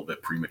are a little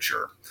bit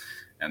premature.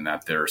 And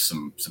that there are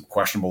some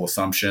questionable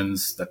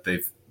assumptions that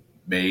they've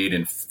made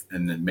in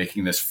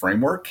making this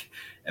framework,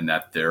 and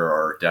that there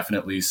are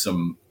definitely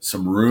some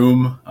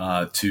room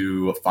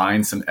to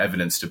find some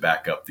evidence to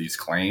back up these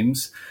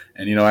claims.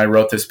 And, I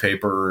wrote this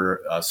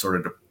paper sort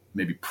of to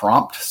maybe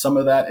prompt some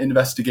of that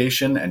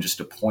investigation and just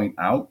to point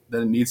out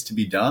that it needs to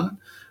be done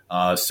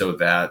so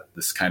that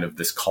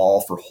this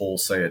call for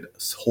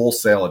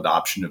wholesale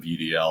adoption of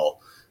UDL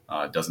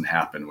doesn't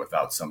happen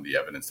without some of the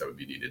evidence that would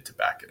be needed to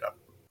back it up.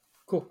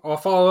 Cool. I'll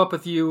follow up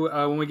with you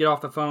when we get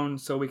off the phone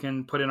so we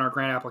can put in our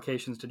grant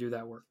applications to do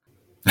that work.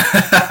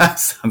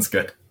 Sounds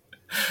good.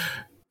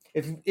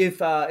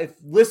 If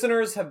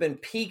listeners have been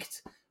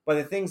piqued by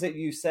the things that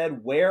you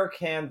said, where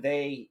can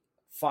they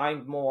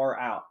find more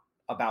out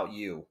about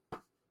you?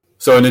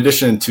 So in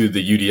addition to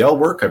the UDL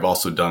work, I've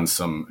also done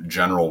some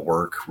general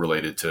work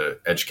related to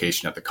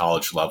education at the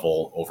college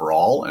level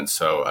overall. And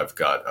so I've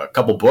got a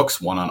couple books,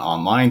 one on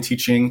online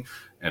teaching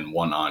and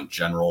one on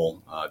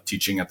general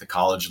teaching at the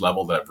college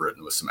level that I've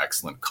written with some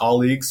excellent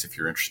colleagues, if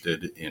you're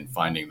interested in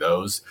finding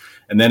those.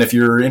 And then if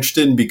you're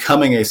interested in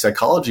becoming a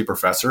psychology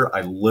professor,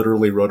 I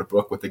literally wrote a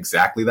book with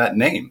exactly that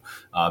name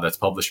that's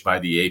published by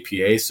the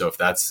APA. So if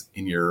that's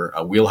in your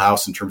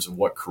wheelhouse in terms of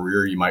what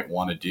career you might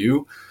want to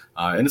do,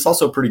 and it's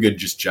also a pretty good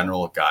just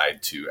general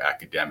guide to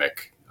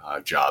academic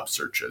job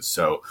searches.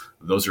 So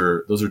those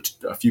are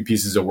a few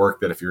pieces of work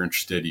that if you're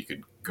interested, you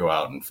could go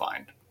out and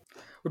find.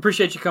 We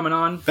appreciate you coming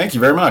on. Thank you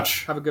very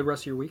much. Have a good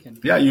rest of your weekend.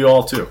 Yeah, you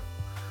all too.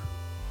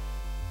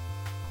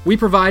 We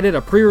provided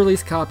a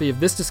pre-release copy of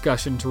this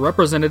discussion to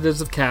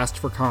representatives of CAST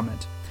for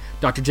comment.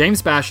 Dr.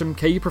 James Basham,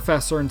 KU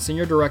Professor and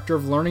Senior Director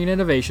of Learning and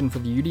Innovation for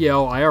the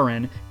UDL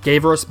IRN,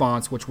 gave a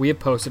response which we have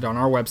posted on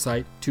our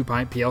website,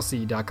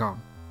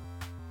 2pintplc.com.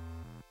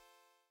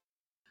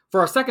 For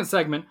our second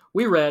segment,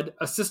 we read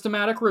A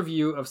Systematic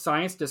Review of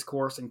Science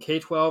Discourse in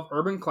K-12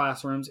 Urban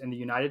Classrooms in the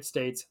United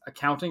States,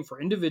 Accounting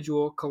for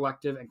Individual,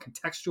 Collective, and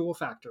Contextual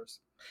Factors.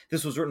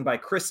 This was written by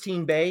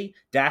Christine Bay,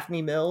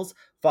 Daphne Mills,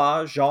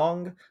 Fa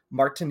Zhang,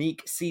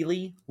 Martinique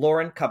Seeley,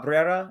 Lauren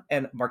Cabrera,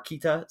 and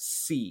Marquita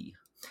C.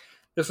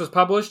 This was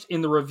published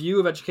in the Review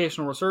of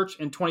Educational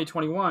Research in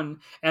 2021,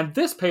 and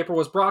this paper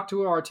was brought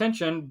to our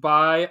attention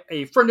by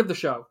a friend of the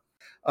show.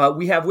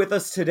 We have with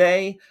us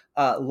today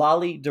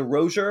Lolly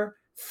DeRosier.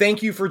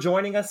 Thank you for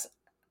joining us.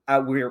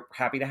 We're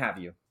happy to have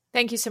you.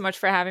 Thank you so much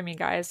for having me,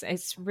 guys.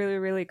 It's really,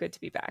 really good to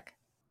be back.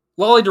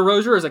 Lolly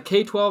DeRosier is a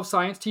K-12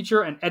 science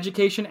teacher and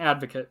education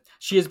advocate.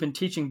 She has been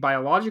teaching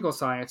biological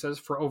sciences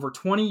for over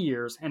 20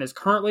 years and is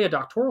currently a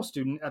doctoral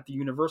student at the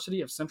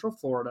University of Central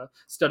Florida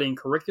studying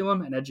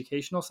curriculum and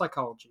educational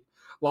psychology.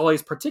 Lolly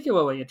is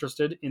particularly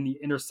interested in the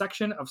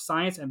intersection of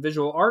science and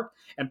visual art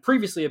and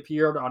previously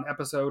appeared on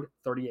episode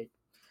 38.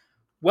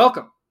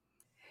 Welcome.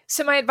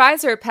 So my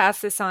advisor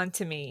passed this on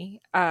to me.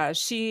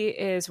 She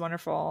is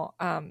wonderful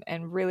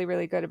and really,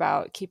 really good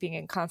about keeping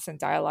in constant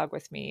dialogue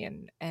with me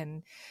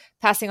and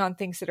passing on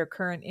things that are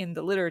current in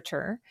the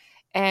literature.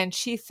 And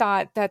she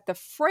thought that the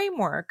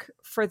framework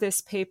for this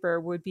paper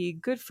would be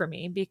good for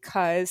me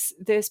because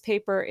this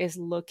paper is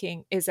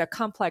a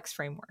complex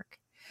framework.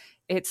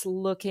 It's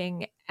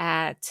looking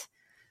at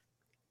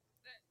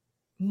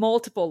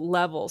multiple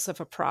levels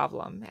of a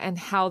problem and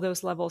how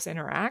those levels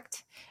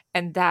interact.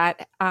 And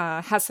that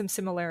has some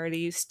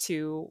similarities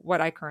to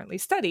what I currently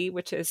study,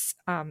 which is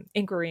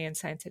inquiry in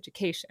science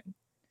education.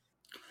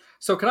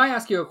 So can I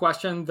ask you a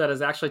question that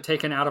is actually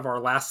taken out of our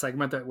last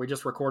segment that we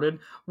just recorded?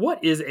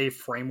 What is a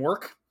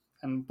framework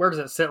and where does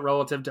it sit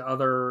relative to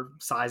other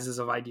sizes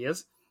of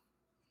ideas?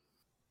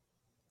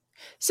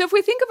 So if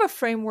we think of a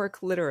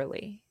framework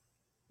literally,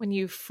 when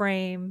you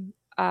frame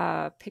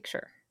a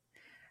picture,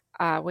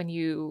 when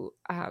you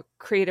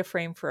create a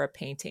frame for a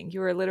painting,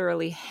 you are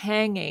literally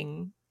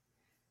hanging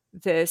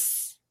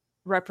this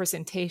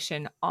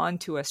representation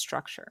onto a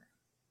structure.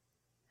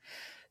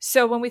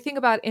 So when we think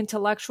about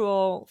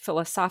intellectual,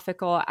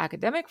 philosophical,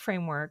 academic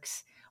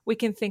frameworks, we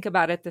can think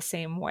about it the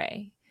same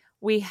way.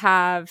 We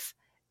have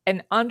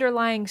an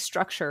underlying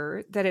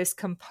structure that is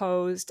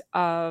composed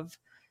of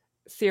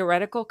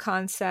theoretical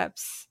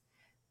concepts,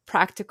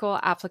 practical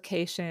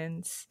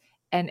applications,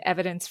 and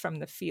evidence from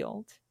the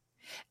field.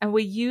 And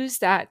we use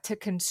that to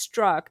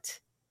construct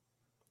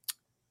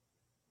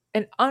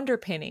an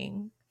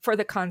underpinning for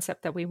the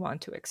concept that we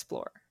want to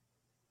explore.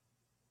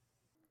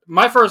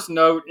 My first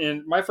note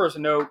in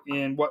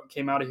what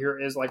came out of here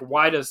is like,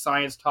 why does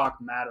science talk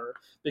matter?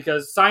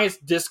 Because science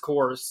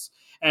discourse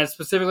and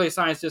specifically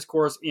science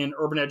discourse in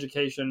urban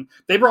education.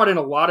 They brought in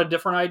a lot of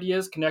different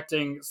ideas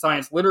connecting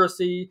science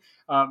literacy,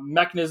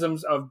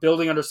 mechanisms of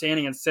building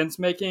understanding and sense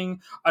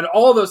making, and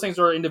all of those things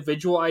are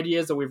individual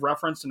ideas that we've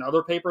referenced in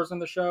other papers in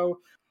the show.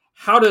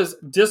 How does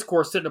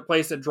discourse sit in a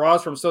place that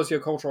draws from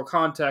sociocultural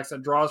context,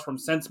 that draws from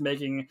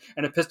sense-making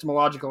and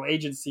epistemological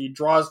agency,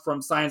 draws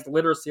from science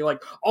literacy,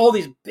 like all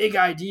these big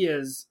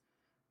ideas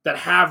that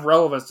have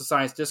relevance to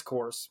science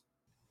discourse?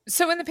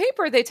 So in the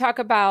paper, they talk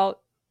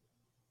about,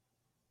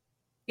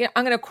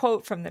 I'm going to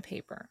quote from the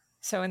paper.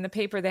 So in the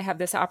paper, they have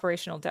this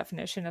operational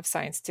definition of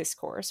science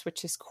discourse,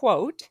 which is,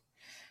 quote,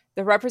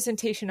 the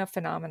representation of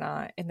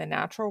phenomena in the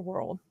natural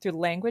world through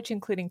language,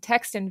 including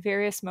text and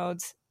various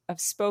modes of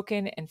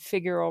spoken and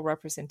figural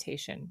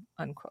representation,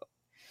 unquote.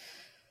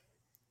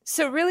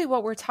 So really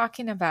what we're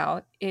talking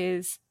about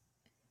is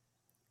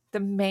the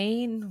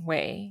main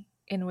way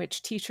in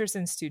which teachers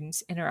and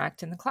students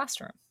interact in the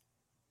classroom.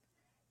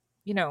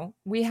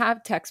 We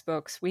have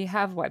textbooks, we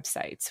have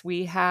websites,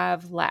 we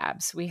have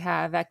labs, we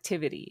have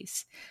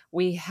activities,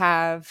 we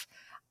have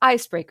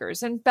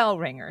icebreakers and bell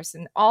ringers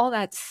and all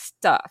that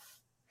stuff.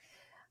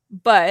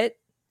 But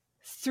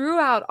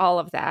throughout all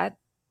of that,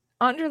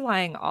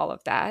 underlying all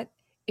of that,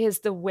 is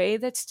the way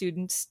that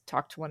students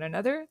talk to one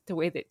another, the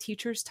way that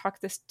teachers talk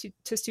to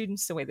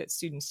students, the way that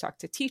students talk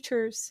to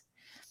teachers.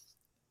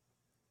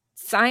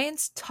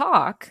 Science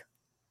talk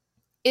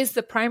is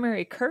the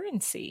primary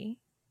currency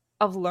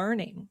of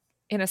learning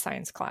in a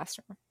science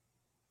classroom.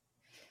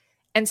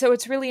 And so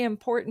it's really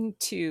important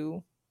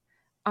to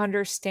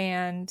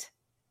understand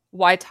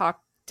why talk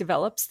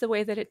develops the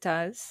way that it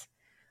does.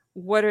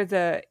 What are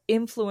the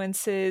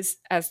influences,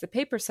 as the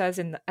paper says,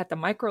 at the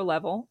micro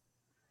level,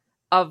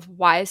 of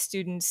why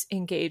students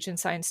engage in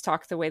science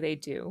talk the way they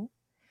do.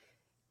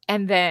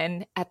 And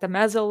then at the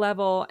meso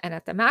level and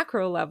at the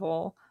macro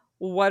level,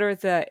 what are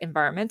the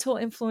environmental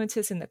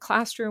influences in the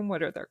classroom?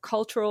 What are the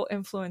cultural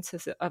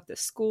influences of the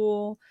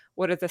school?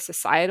 What are the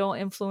societal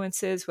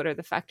influences? What are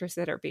the factors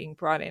that are being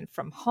brought in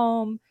from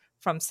home,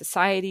 from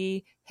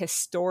society,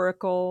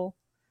 historical,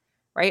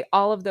 right?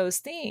 All of those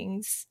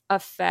things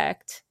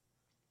affect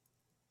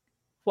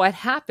what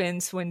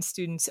happens when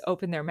students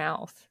open their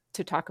mouth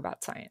to talk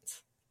about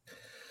science.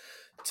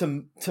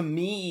 To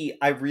me,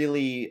 I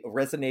really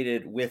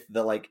resonated with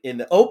in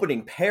the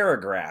opening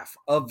paragraph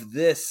of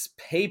this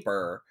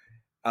paper,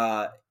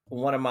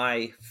 one of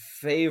my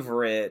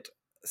favorite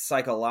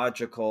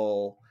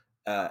psychological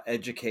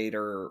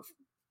educator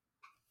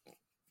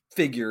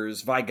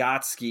figures,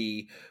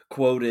 Vygotsky,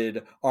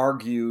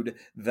 argued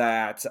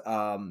that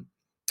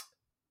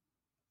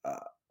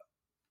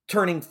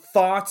turning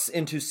thoughts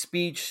into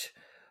speech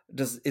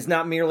is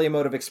not merely a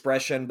mode of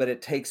expression, but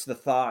it takes the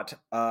thought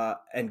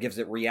and gives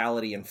it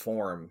reality and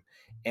form.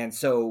 And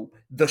so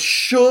the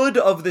should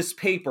of this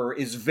paper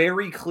is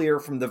very clear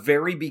from the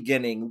very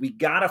beginning. We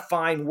got to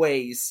find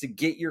ways to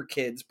get your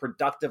kids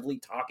productively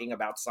talking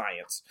about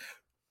science.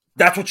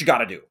 That's what you got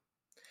to do.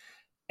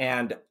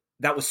 And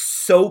that was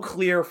so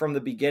clear from the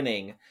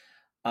beginning.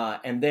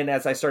 And then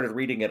as I started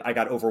reading it, I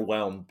got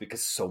overwhelmed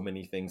because so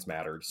many things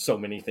mattered. So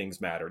many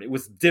things mattered. It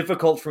was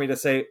difficult for me to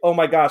say, oh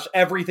my gosh,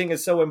 everything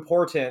is so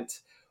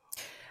important.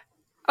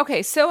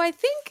 Okay, so I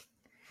think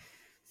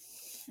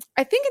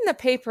in the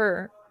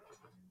paper,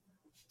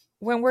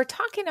 when we're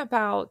talking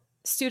about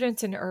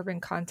students in urban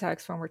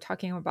contexts, when we're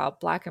talking about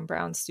Black and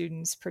Brown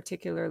students,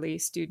 particularly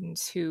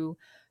students who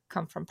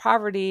come from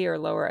poverty or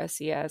lower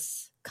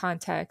SES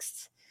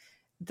contexts,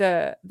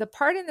 the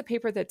part in the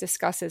paper that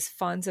discusses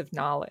funds of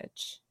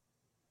knowledge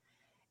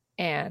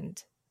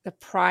and the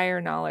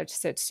prior knowledge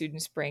that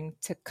students bring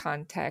to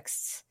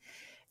contexts,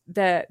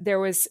 there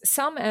was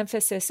some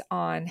emphasis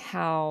on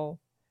how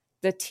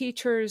the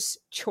teacher's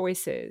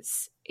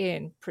choices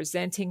in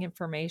presenting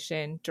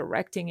information,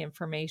 directing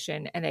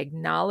information, and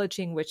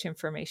acknowledging which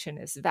information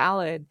is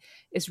valid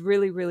is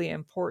really, really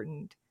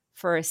important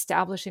for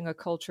establishing a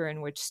culture in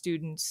which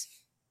students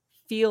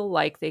feel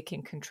like they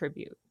can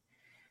contribute.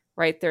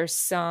 Right? There's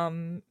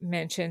some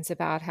mentions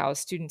about how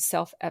student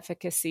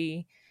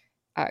self-efficacy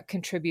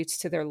contributes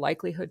to their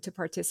likelihood to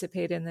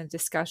participate in the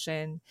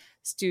discussion.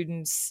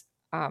 Students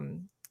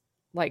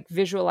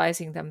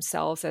visualizing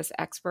themselves as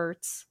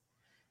experts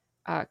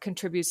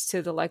contributes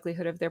to the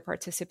likelihood of their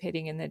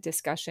participating in the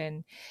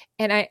discussion.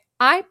 And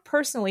I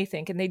personally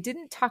think, and they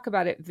didn't talk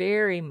about it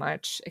very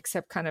much,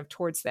 except kind of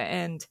towards the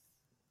end,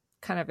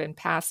 kind of in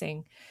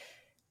passing,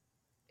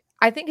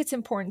 I think it's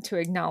important to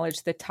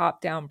acknowledge the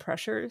top-down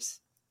pressures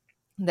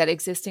that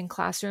exist in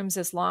classrooms.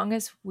 As long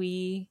as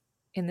we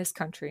in this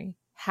country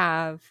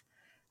have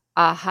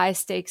a high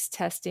stakes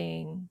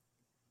testing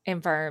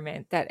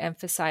environment that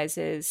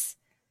emphasizes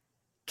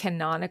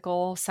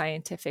canonical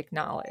scientific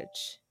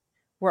knowledge,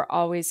 we're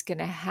always going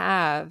to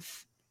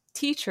have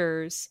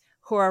teachers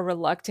who are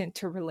reluctant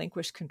to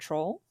relinquish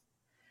control,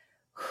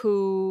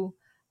 who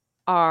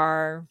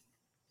are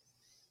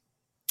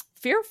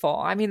fearful.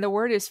 I mean, the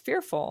word is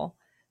fearful,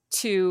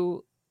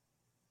 to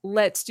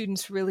let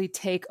students really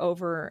take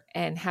over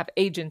and have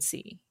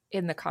agency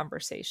in the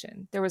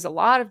conversation. There was a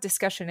lot of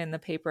discussion in the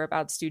paper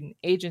about student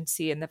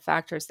agency and the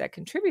factors that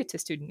contribute to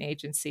student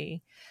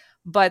agency,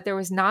 but there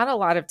was not a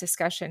lot of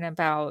discussion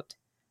about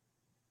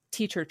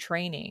teacher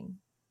training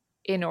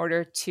in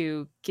order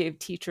to give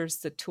teachers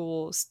the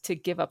tools to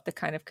give up the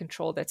kind of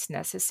control that's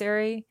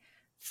necessary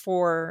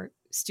for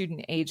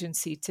student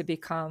agency to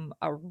become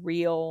a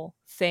real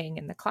thing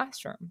in the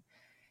classroom.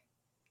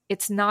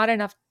 It's not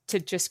enough to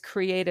just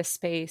create a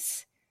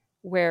space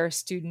where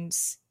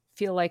students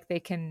feel like they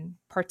can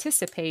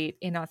participate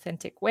in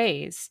authentic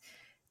ways.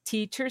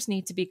 Teachers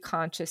need to be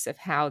conscious of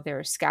how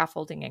their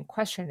scaffolding and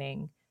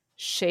questioning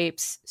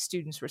shapes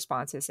students'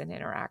 responses and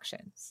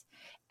interactions.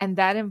 And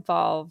that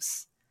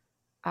involves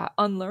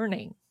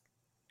unlearning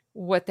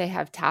what they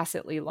have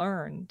tacitly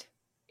learned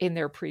in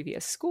their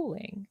previous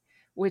schooling,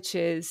 which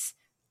is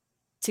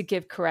to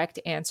give correct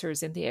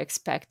answers in the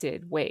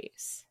expected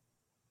ways.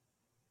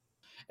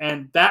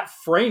 And that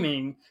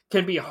framing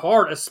can be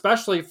hard,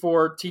 especially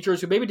for teachers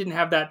who maybe didn't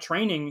have that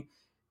training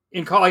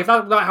in college.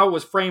 That's not how it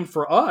was framed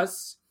for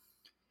us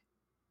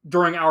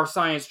during our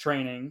science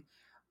training.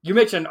 You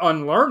mentioned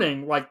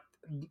unlearning, like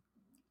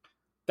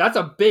that's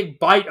a big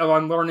bite of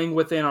unlearning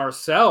within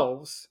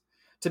ourselves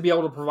to be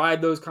able to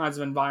provide those kinds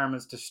of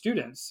environments to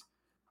students.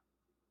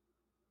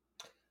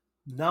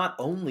 Not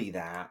only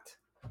that,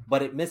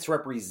 but it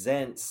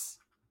misrepresents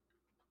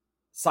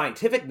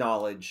scientific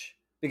knowledge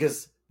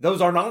because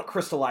those are not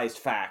crystallized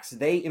facts.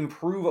 They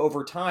improve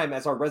over time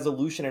as our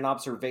resolution and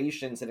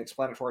observations and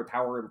explanatory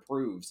power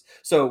improves.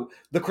 So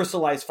the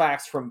crystallized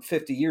facts from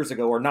 50 years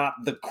ago are not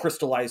the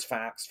crystallized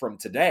facts from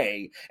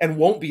today and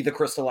won't be the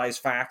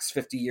crystallized facts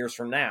 50 years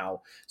from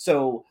now.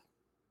 So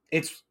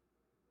it's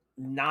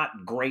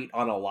not great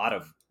on a lot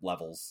of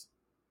levels.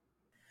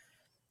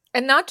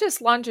 And not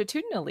just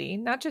longitudinally,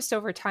 not just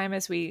over time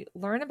as we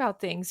learn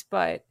about things,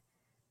 but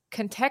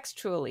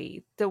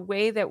contextually, the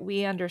way that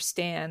we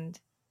understand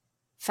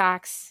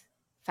facts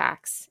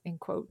in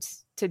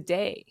quotes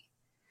today.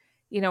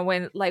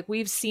 When like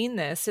we've seen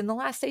this in the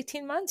last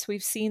 18 months,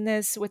 we've seen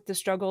this with the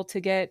struggle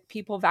to get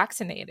people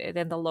vaccinated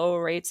and the low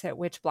rates at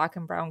which Black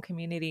and brown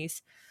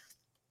communities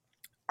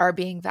are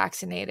being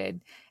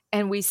vaccinated.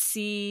 And we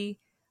see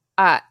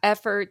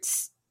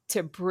efforts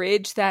to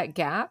bridge that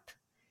gap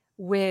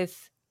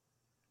with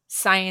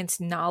science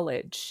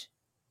knowledge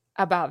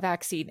about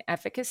vaccine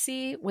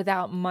efficacy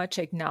without much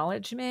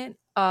acknowledgement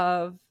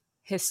of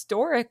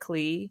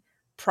historically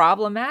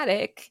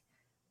problematic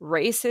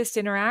racist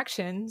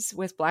interactions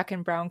with Black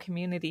and brown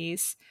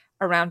communities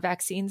around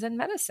vaccines and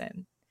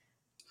medicine.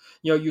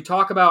 You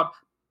talk about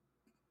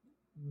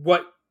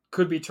what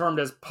could be termed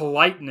as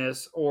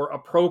politeness or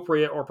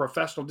appropriate or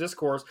professional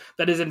discourse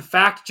that is in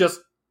fact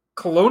just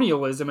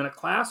colonialism in a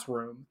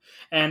classroom.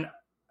 And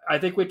I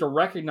think we have to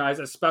recognize,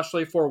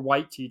 especially for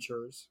white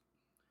teachers,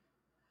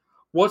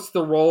 what's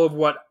the role of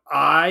what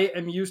I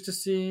am used to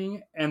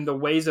seeing and the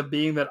ways of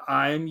being that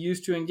I am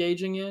used to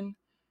engaging in?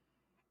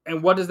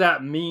 And what does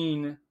that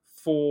mean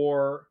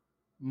for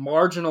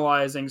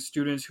marginalizing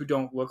students who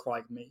don't look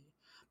like me?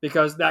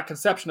 Because that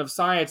conception of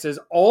science is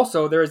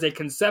also, there is a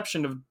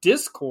conception of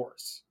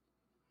discourse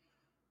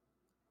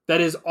that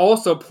is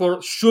also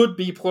should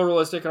be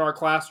pluralistic in our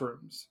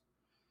classrooms.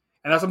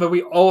 And that's something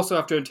we also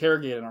have to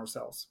interrogate in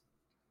ourselves.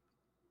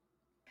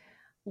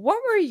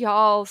 What were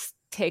y'all's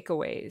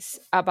takeaways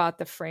about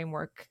the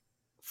framework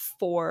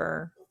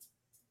for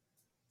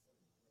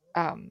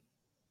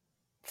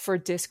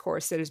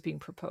discourse that is being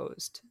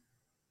proposed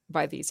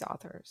by these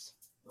authors?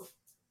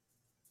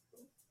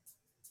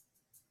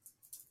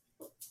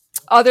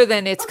 Other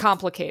than it's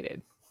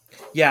complicated.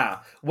 Yeah,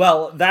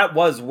 well, that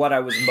was what I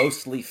was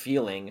mostly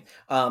feeling.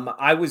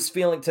 I was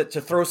feeling, to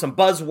throw some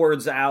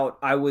buzzwords out,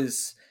 I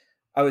was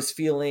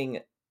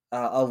feeling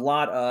a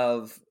lot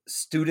of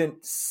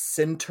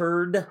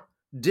student-centered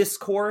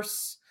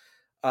discourse,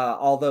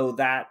 although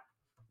that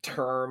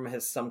term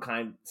has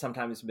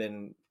sometimes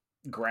been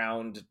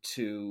ground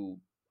to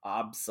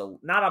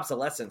not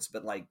obsolescence,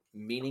 but like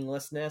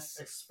meaninglessness.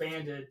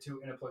 Expanded to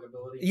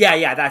inapplicability.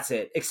 Yeah, that's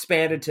it.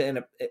 Expanded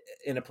to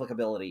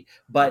inapplicability.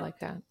 But I like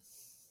that.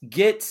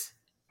 Get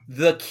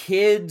the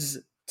kids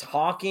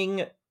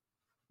talking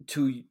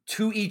to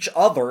each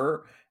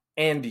other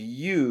and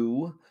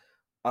you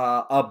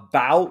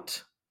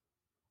about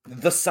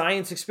the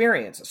science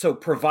experience. So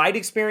provide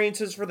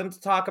experiences for them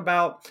to talk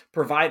about,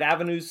 provide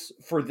avenues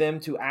for them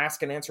to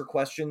ask and answer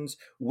questions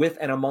with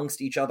and amongst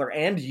each other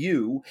and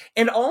you,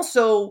 and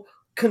also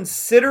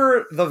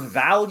consider the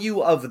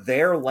value of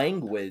their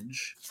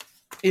language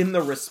in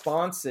the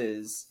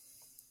responses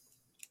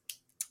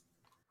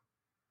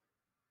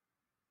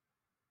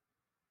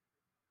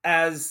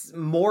as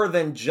more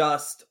than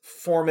just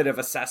formative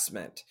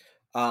assessment.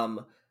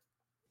 To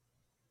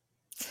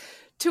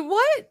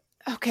what?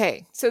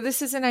 Okay, so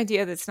this is an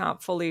idea that's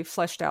not fully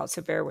fleshed out,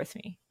 so bear with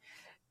me.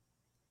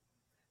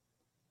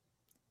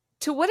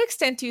 To what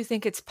extent do you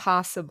think it's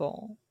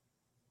possible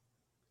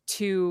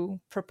to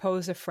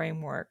propose a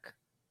framework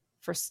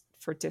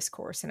for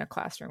discourse in a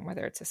classroom,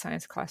 whether it's a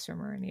science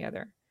classroom or any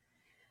other,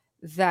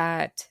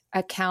 that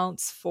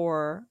accounts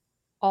for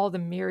all the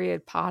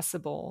myriad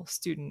possible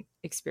student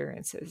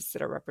experiences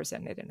that are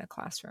represented in a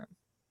classroom.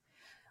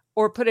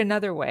 Or put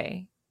another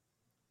way,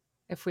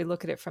 if we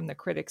look at it from the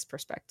critic's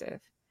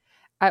perspective,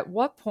 at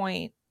what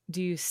point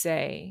do you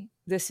say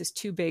this is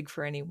too big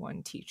for any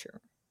one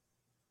teacher?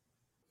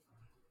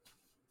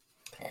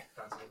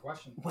 That's a good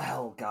question.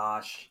 Well,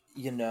 gosh,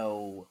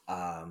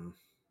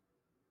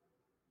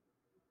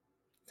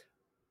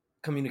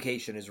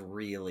 communication is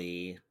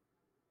really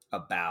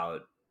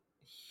about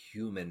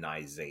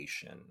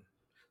humanization.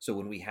 So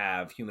when we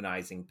have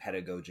humanizing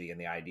pedagogy and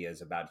the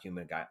ideas about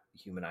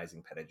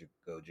humanizing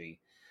pedagogy,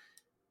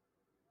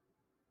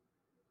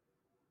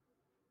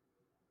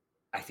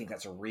 I think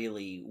that's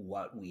really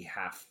what we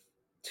have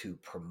to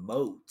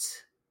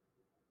promote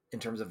in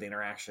terms of the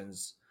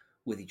interactions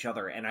with each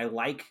other. And I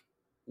like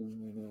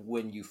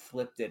when you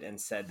flipped it and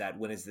said that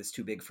when is this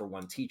too big for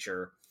one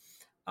teacher?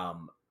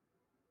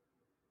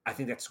 I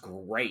think that's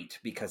great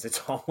because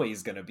it's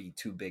always going to be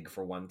too big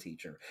for one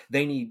teacher.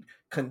 They need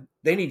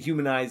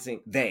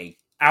humanizing.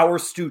 Our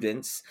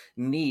students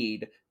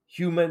need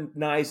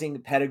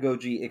humanizing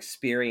pedagogy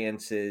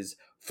experiences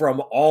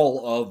from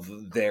all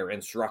of their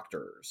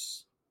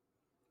instructors.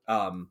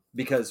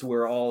 Because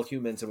we're all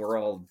humans and we're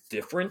all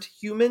different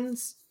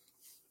humans,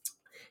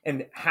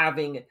 and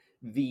having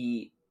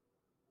the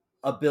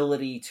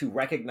ability to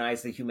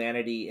recognize the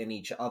humanity in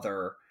each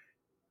other,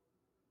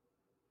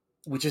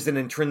 which is an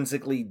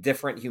intrinsically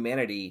different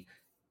humanity,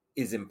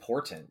 is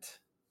important.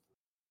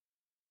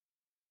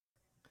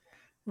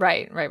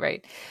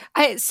 Right.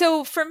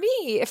 So for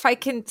me, if I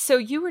can, so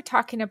you were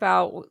talking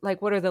about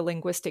like, what are the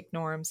linguistic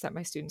norms that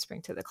my students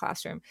bring to the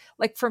classroom?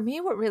 Like for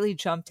me, what really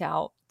jumped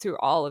out through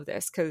all of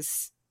this,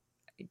 because,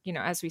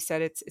 as we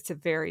said, it's a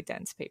very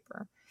dense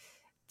paper.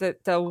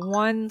 The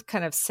one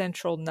kind of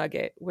central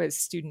nugget was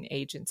student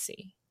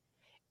agency.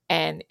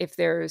 And if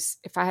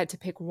I had to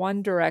pick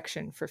one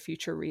direction for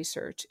future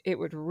research, it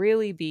would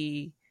really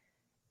be,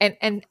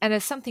 and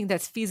as something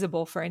that's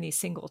feasible for any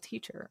single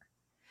teacher,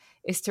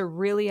 is to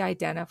really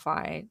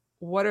identify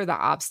what are the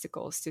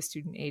obstacles to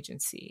student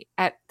agency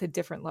at the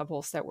different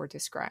levels that were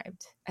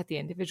described. At the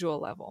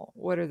individual level,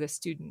 what are the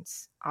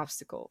students'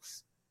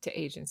 obstacles to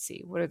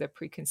agency? What are the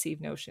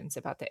preconceived notions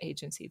about the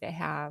agency they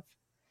have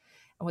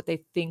and what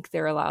they think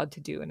they're allowed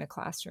to do in a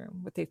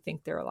classroom, what they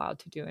think they're allowed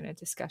to do in a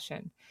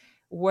discussion?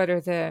 What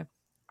are the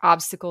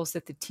obstacles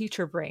that the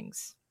teacher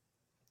brings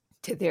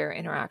to their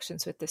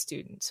interactions with the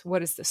students?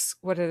 What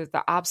are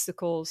the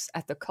obstacles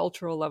at the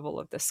cultural level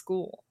of the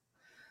school?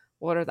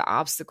 What are the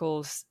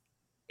obstacles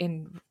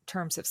in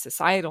terms of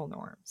societal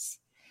norms?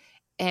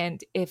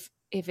 And if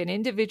an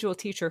individual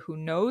teacher who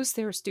knows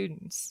their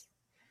students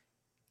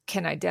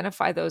can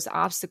identify those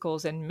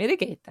obstacles and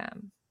mitigate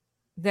them,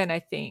 then I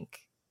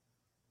think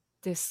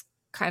this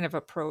kind of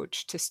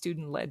approach to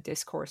student-led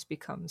discourse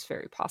becomes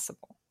very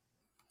possible.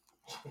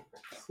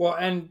 Well,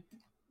 and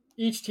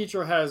each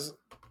teacher has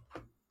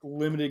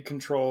limited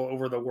control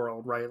over the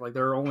world, right? Like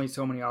there are only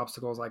so many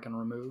obstacles I can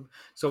remove.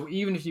 So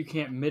even if you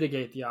can't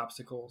mitigate the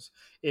obstacles,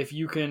 if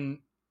you can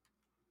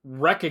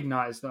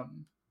recognize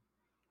them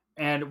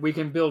and we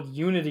can build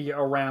unity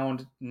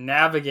around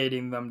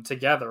navigating them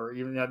together,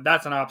 even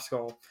that's an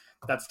obstacle.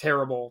 That's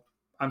terrible.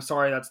 I'm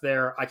sorry that's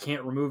there. I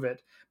can't remove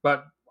it,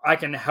 but I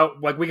can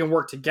help. Like we can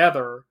work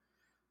together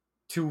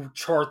to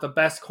chart the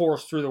best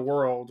course through the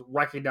world,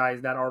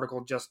 recognize that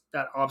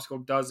that obstacle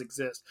does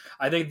exist.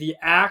 I think the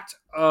act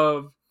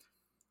of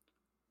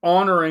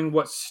honoring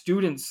what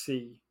students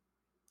see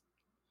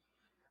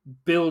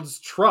builds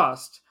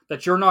trust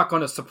that you're not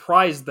going to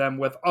surprise them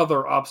with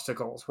other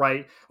obstacles,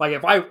 right? Like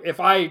if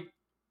I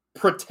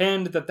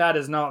pretend that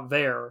is not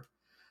there,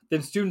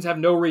 then students have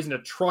no reason to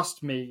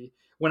trust me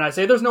when I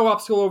say there's no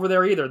obstacle over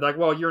there either. They're like,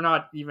 well, you're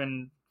not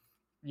even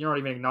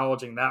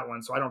acknowledging that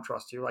one, so I don't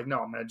trust you. Like,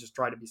 no, I'm going to just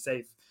try to be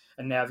safe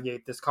and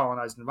navigate this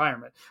colonized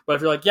environment. But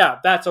if you're like, yeah,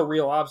 that's a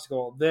real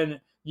obstacle,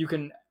 then you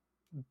can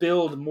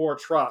build more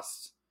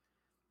trust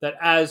that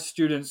as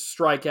students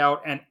strike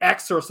out and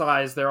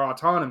exercise their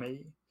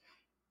autonomy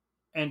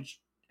and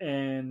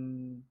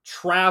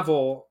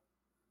travel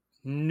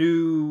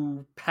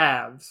new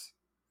paths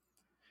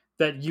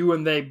that you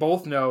and they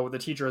both know the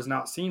teacher has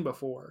not seen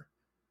before,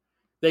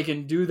 they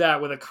can do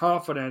that with a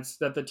confidence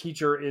that the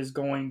teacher is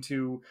going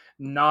to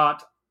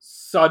not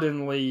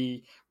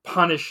suddenly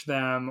punish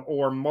them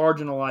or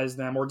marginalize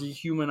them or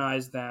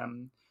dehumanize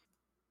them.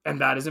 And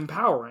that is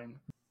empowering.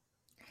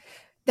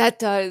 That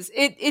does.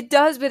 It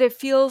does, but it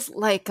feels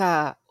like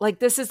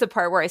this is the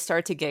part where I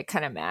start to get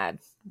kind of mad,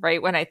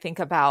 right? When I think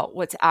about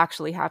what's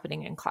actually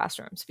happening in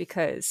classrooms,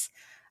 because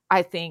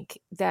I think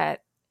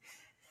that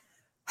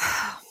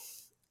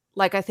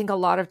I think a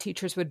lot of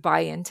teachers would buy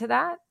into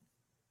that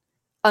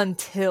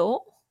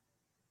until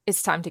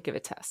it's time to give a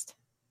test.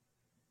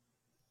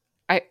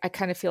 I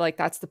kind of feel like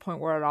that's the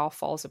point where it all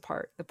falls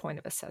apart, the point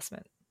of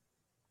assessment.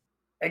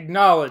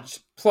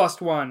 Acknowledge,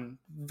 +1,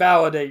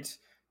 validate.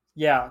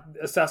 Yeah,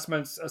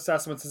 assessments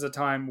is a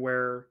time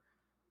where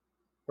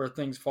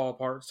things fall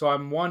apart. So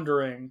I'm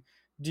wondering,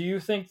 do you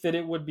think that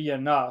it would be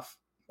enough?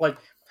 Like,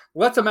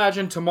 let's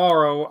imagine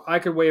tomorrow I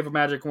could wave a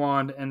magic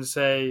wand and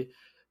say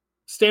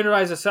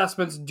standardized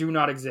assessments do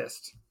not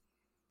exist.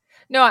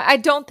 No, I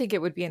don't think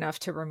it would be enough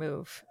to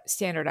remove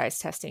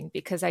standardized testing,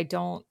 because I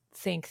don't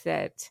think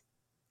that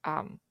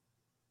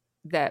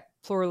that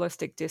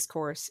pluralistic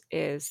discourse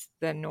is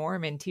the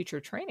norm in teacher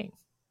training.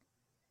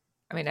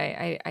 I mean,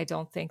 I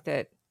don't think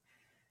that.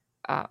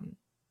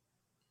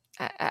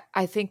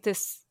 I think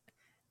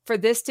for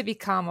this to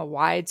become a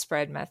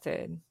widespread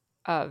method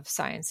of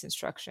science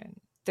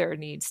instruction, there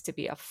needs to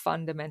be a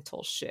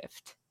fundamental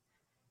shift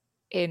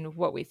in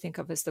what we think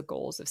of as the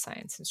goals of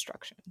science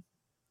instruction.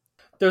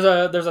 There's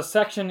a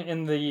section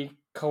in the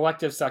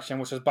collective section,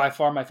 which is by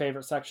far my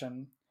favorite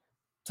section,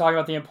 talking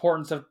about the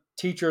importance of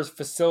teachers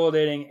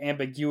facilitating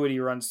ambiguity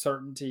or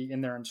uncertainty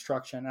in their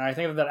instruction. And I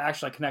think that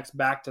actually connects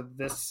back to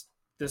this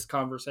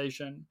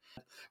conversation.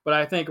 But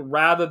I think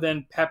rather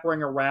than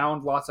peppering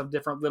around lots of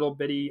different little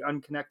bitty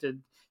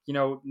unconnected,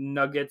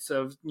 nuggets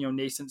of,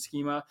 nascent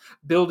schema,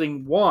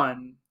 building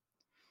one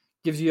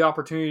gives you the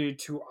opportunity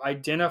to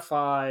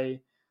identify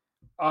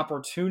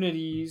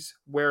opportunities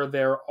where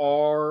there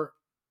are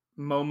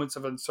moments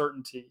of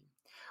uncertainty,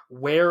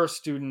 where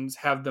students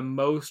have the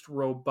most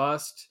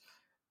robust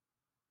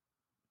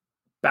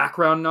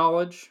background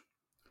knowledge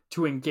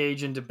to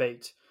engage in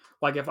debate.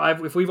 Like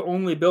if we've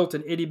only built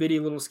an itty bitty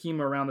little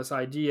schema around this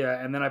idea,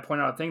 and then I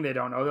point out a thing they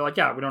don't know, they're like,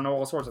 yeah, we don't know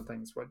all sorts of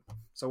things.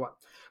 So what?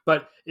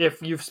 But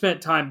if you've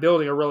spent time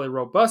building a really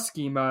robust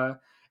schema,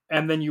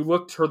 and then you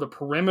look to the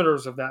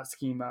perimeters of that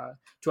schema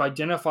to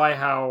identify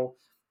how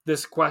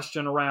this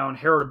question around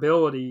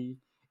heritability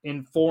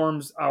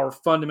informs our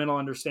fundamental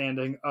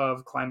understanding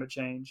of climate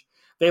change,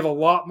 they have a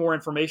lot more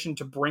information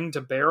to bring to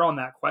bear on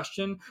that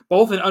question,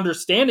 both in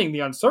understanding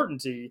the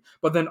uncertainty,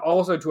 but then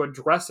also to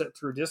address it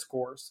through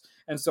discourse.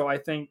 And so I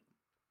think,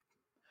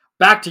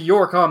 back to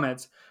your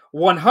comments,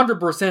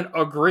 100%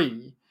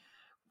 agree.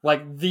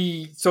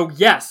 So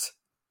yes,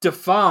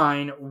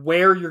 define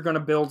where you're going to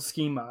build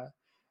schema,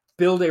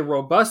 build a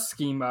robust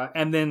schema,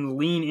 and then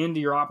lean into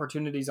your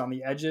opportunities on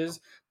the edges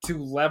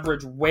to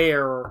leverage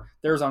where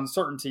there's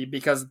uncertainty,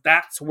 because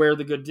that's where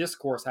the good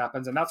discourse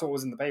happens. And that's what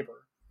was in the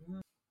paper.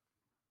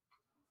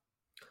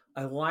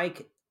 I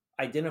like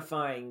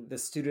identifying the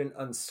student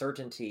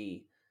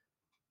uncertainty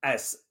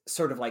as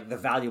sort of like the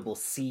valuable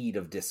seed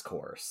of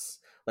discourse.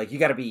 Like, you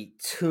got to be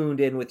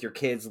tuned in with your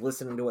kids,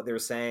 listening to what they're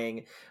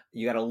saying.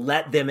 You got to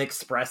let them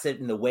express it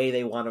in the way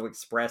they want to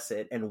express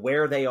it. And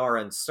where they are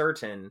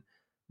uncertain,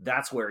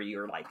 that's where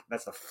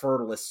that's the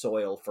fertilest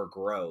soil for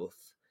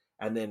growth.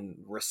 And then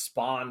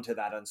respond to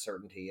that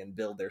uncertainty and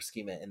build their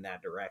schema in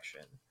that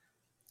direction.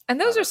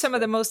 And those are some of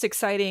the most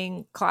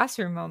exciting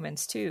classroom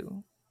moments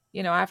too.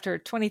 After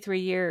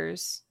 23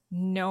 years,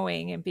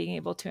 knowing and being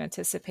able to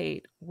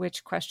anticipate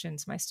which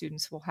questions my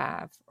students will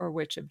have or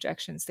which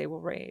objections they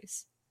will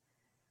raise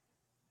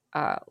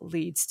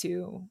leads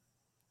to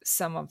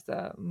some of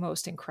the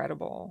most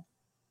incredible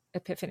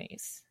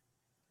epiphanies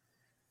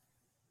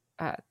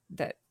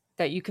that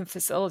you can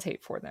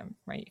facilitate for them,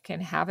 right? You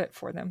can have it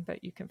for them,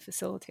 but you can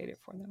facilitate it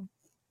for them.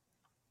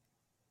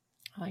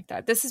 I like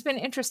that. This has been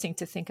interesting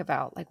to think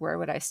about, like, where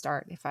would I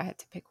start if I had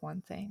to pick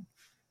one thing?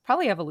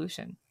 Probably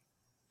evolution.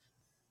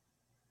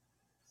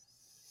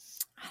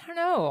 I don't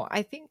know.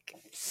 I think,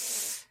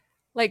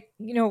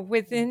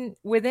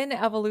 within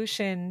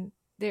evolution,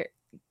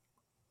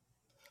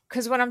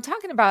 because when I'm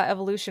talking about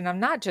evolution, I'm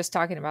not just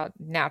talking about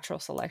natural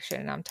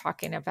selection. I'm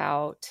talking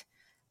about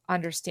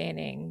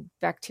understanding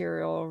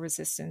bacterial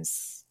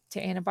resistance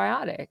to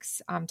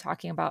antibiotics. I'm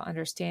talking about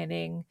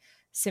understanding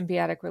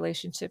symbiotic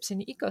relationships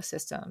in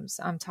ecosystems.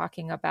 I'm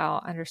talking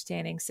about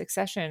understanding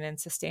succession and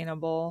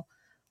sustainable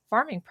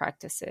farming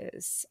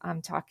practices.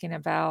 I'm talking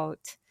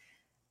about,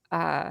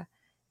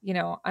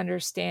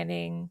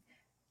 understanding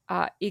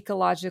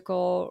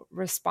ecological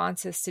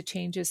responses to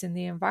changes in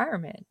the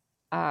environment,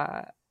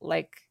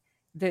 like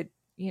the,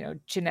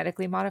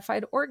 genetically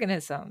modified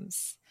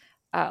organisms.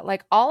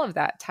 Like, all of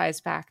that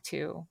ties back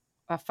to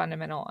a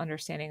fundamental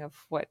understanding of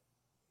what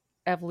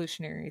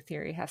evolutionary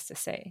theory has to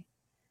say.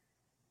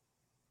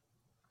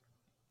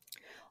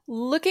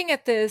 Looking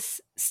at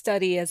this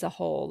study as a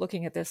whole,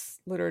 looking at this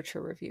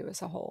literature review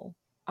as a whole,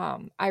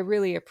 I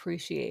really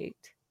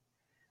appreciate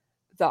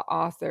the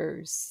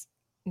author's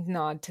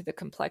nod to the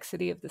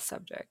complexity of the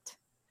subject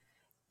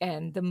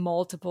and the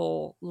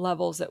multiple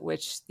levels at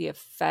which the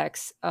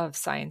effects of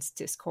science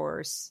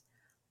discourse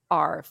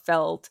are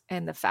felt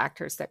and the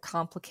factors that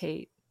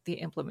complicate the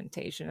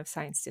implementation of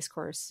science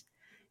discourse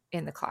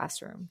in the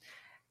classroom.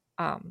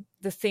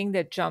 The thing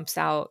that jumps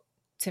out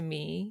to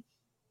me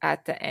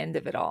at the end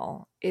of it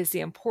all is the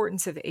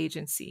importance of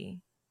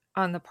agency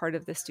on the part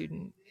of the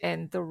student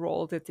and the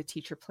role that the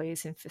teacher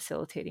plays in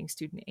facilitating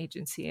student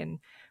agency and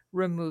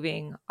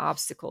removing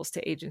obstacles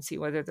to agency,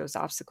 whether those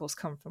obstacles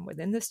come from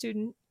within the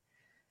student,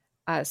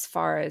 as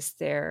far as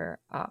their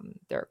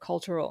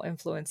cultural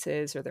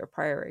influences or their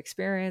prior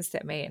experience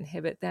that may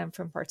inhibit them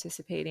from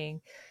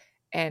participating,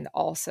 and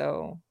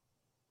also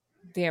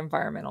the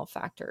environmental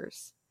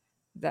factors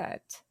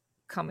that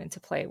come into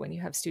play when you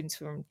have students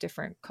from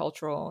different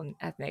cultural and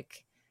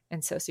ethnic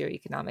and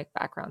socioeconomic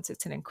backgrounds.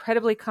 It's an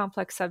incredibly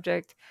complex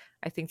subject.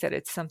 I think that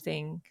it's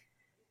something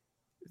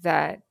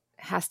that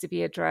has to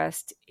be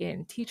addressed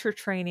in teacher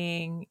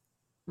training,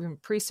 in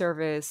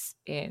pre-service,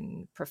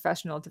 in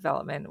professional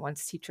development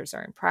once teachers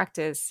are in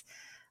practice.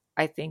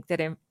 I think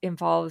that it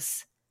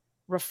involves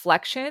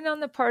reflection on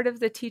the part of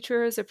the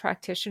teacher as a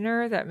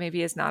practitioner that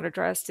maybe is not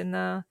addressed in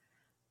the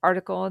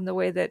article in the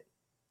way that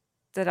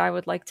I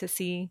would like to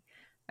see.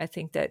 I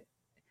think that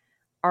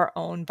our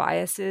own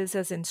biases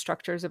as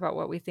instructors about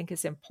what we think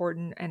is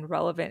important and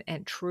relevant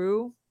and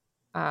true,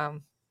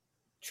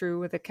 true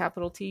with a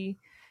capital T,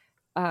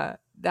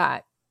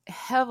 that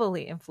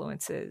heavily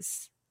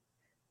influences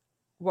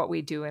what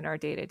we do in our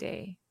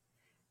day-to-day.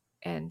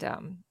 And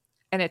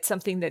it's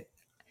something that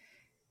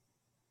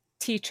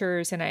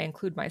teachers, and I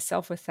include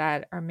myself with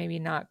that, are maybe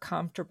not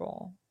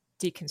comfortable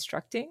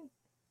deconstructing.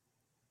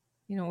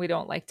 We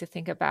don't like to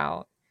think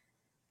about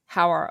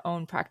how our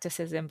own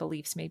practices and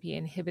beliefs may be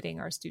inhibiting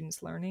our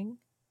students' learning.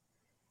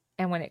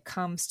 And when it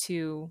comes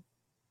to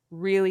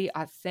really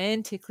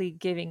authentically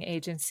giving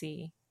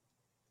agency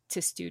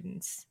to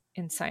students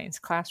in science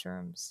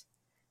classrooms,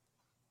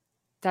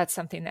 that's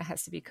something that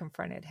has to be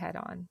confronted head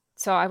on.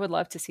 So I would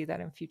love to see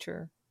that in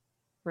future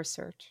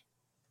research.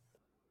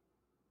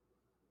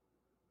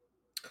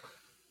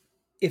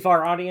 If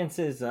our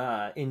audiences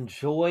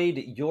enjoyed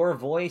your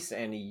voice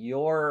and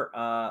your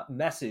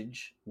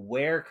message,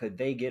 where could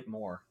they get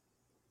more?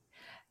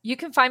 You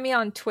can find me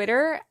on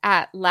Twitter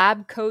at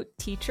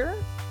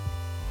LabCoatTeacher.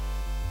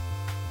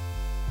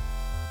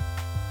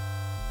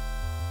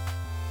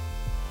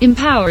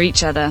 Empower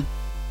each other.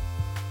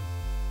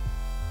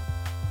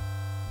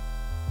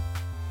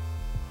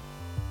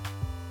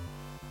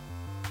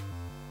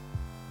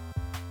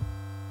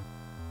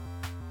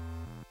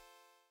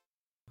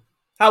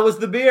 How was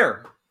the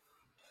beer?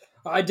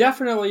 I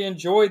definitely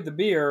enjoyed the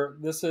beer.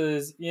 This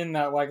is in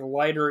that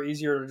lighter,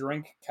 easier to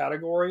drink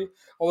category.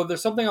 Although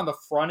there's something on the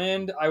front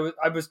end,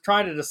 I was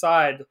trying to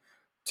decide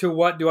to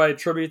what do I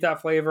attribute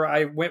that flavor.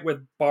 I went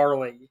with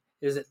barley.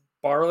 Is it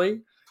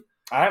barley?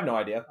 I have no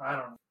idea. I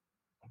don't know.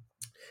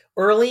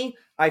 Early,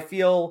 I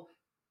feel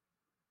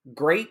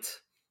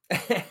great,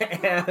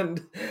 and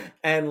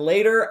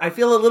later, I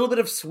feel a little bit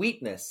of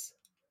sweetness.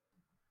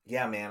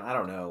 Yeah, man, I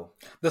don't know.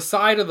 The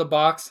side of the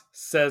box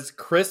says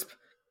crisp,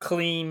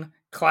 clean,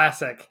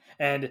 classic,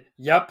 and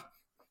yep.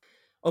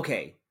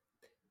 Okay,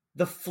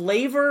 the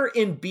flavor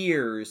in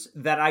beers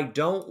that I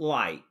don't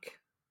like,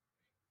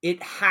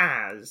 it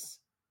has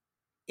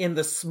in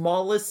the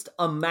smallest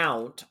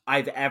amount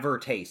I've ever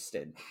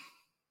tasted.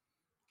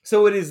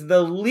 So it is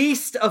the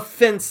least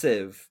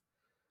offensive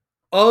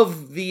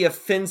of the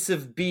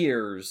offensive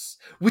beers,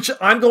 which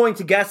I'm going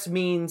to guess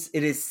means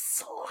it is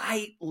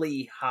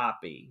slightly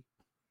hoppy.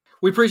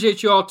 We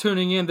appreciate you all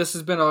tuning in. This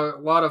has been a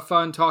lot of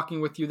fun talking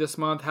with you this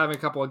month, having a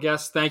couple of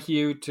guests. Thank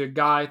you to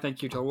Guy.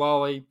 Thank you to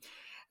Lolly.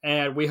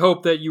 And we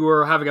hope that you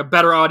are having a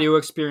better audio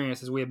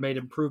experience as we have made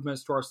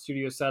improvements to our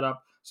studio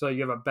setup so that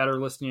you have a better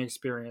listening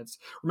experience.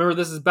 Remember,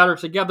 this is Better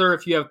Together.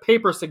 If you have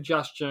paper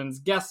suggestions,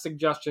 guest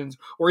suggestions,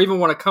 or even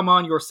want to come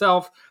on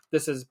yourself,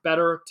 this is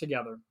Better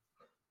Together.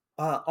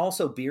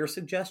 Also, beer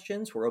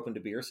suggestions. We're open to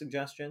beer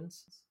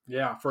suggestions.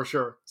 Yeah, for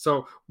sure.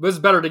 So this is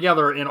Better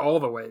Together in all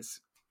the ways.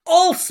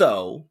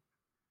 Also,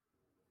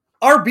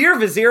 our Beer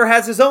Vizier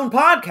has his own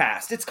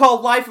podcast. It's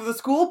called Life of the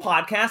School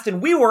Podcast,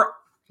 and we were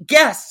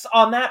guests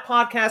on that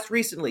podcast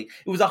recently.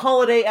 It was a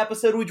holiday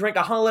episode. We drank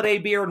a holiday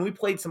beer and we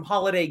played some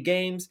holiday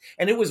games,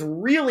 and it was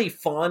really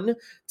fun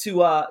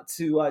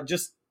to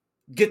just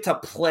get to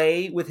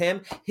play with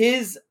him.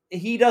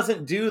 He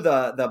doesn't do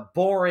the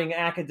boring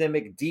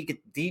academic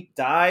deep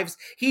dives.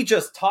 He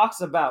just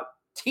talks about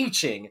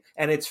teaching,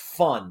 and it's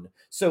fun.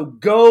 So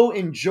go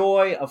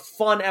enjoy a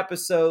fun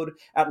episode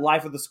at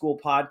Life of the School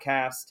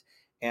Podcast,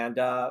 and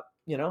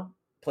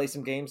play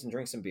some games and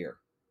drink some beer.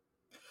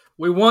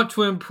 We want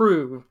to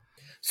improve.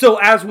 So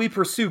as we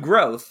pursue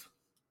growth,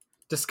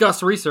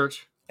 discuss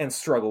research, and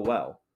struggle well.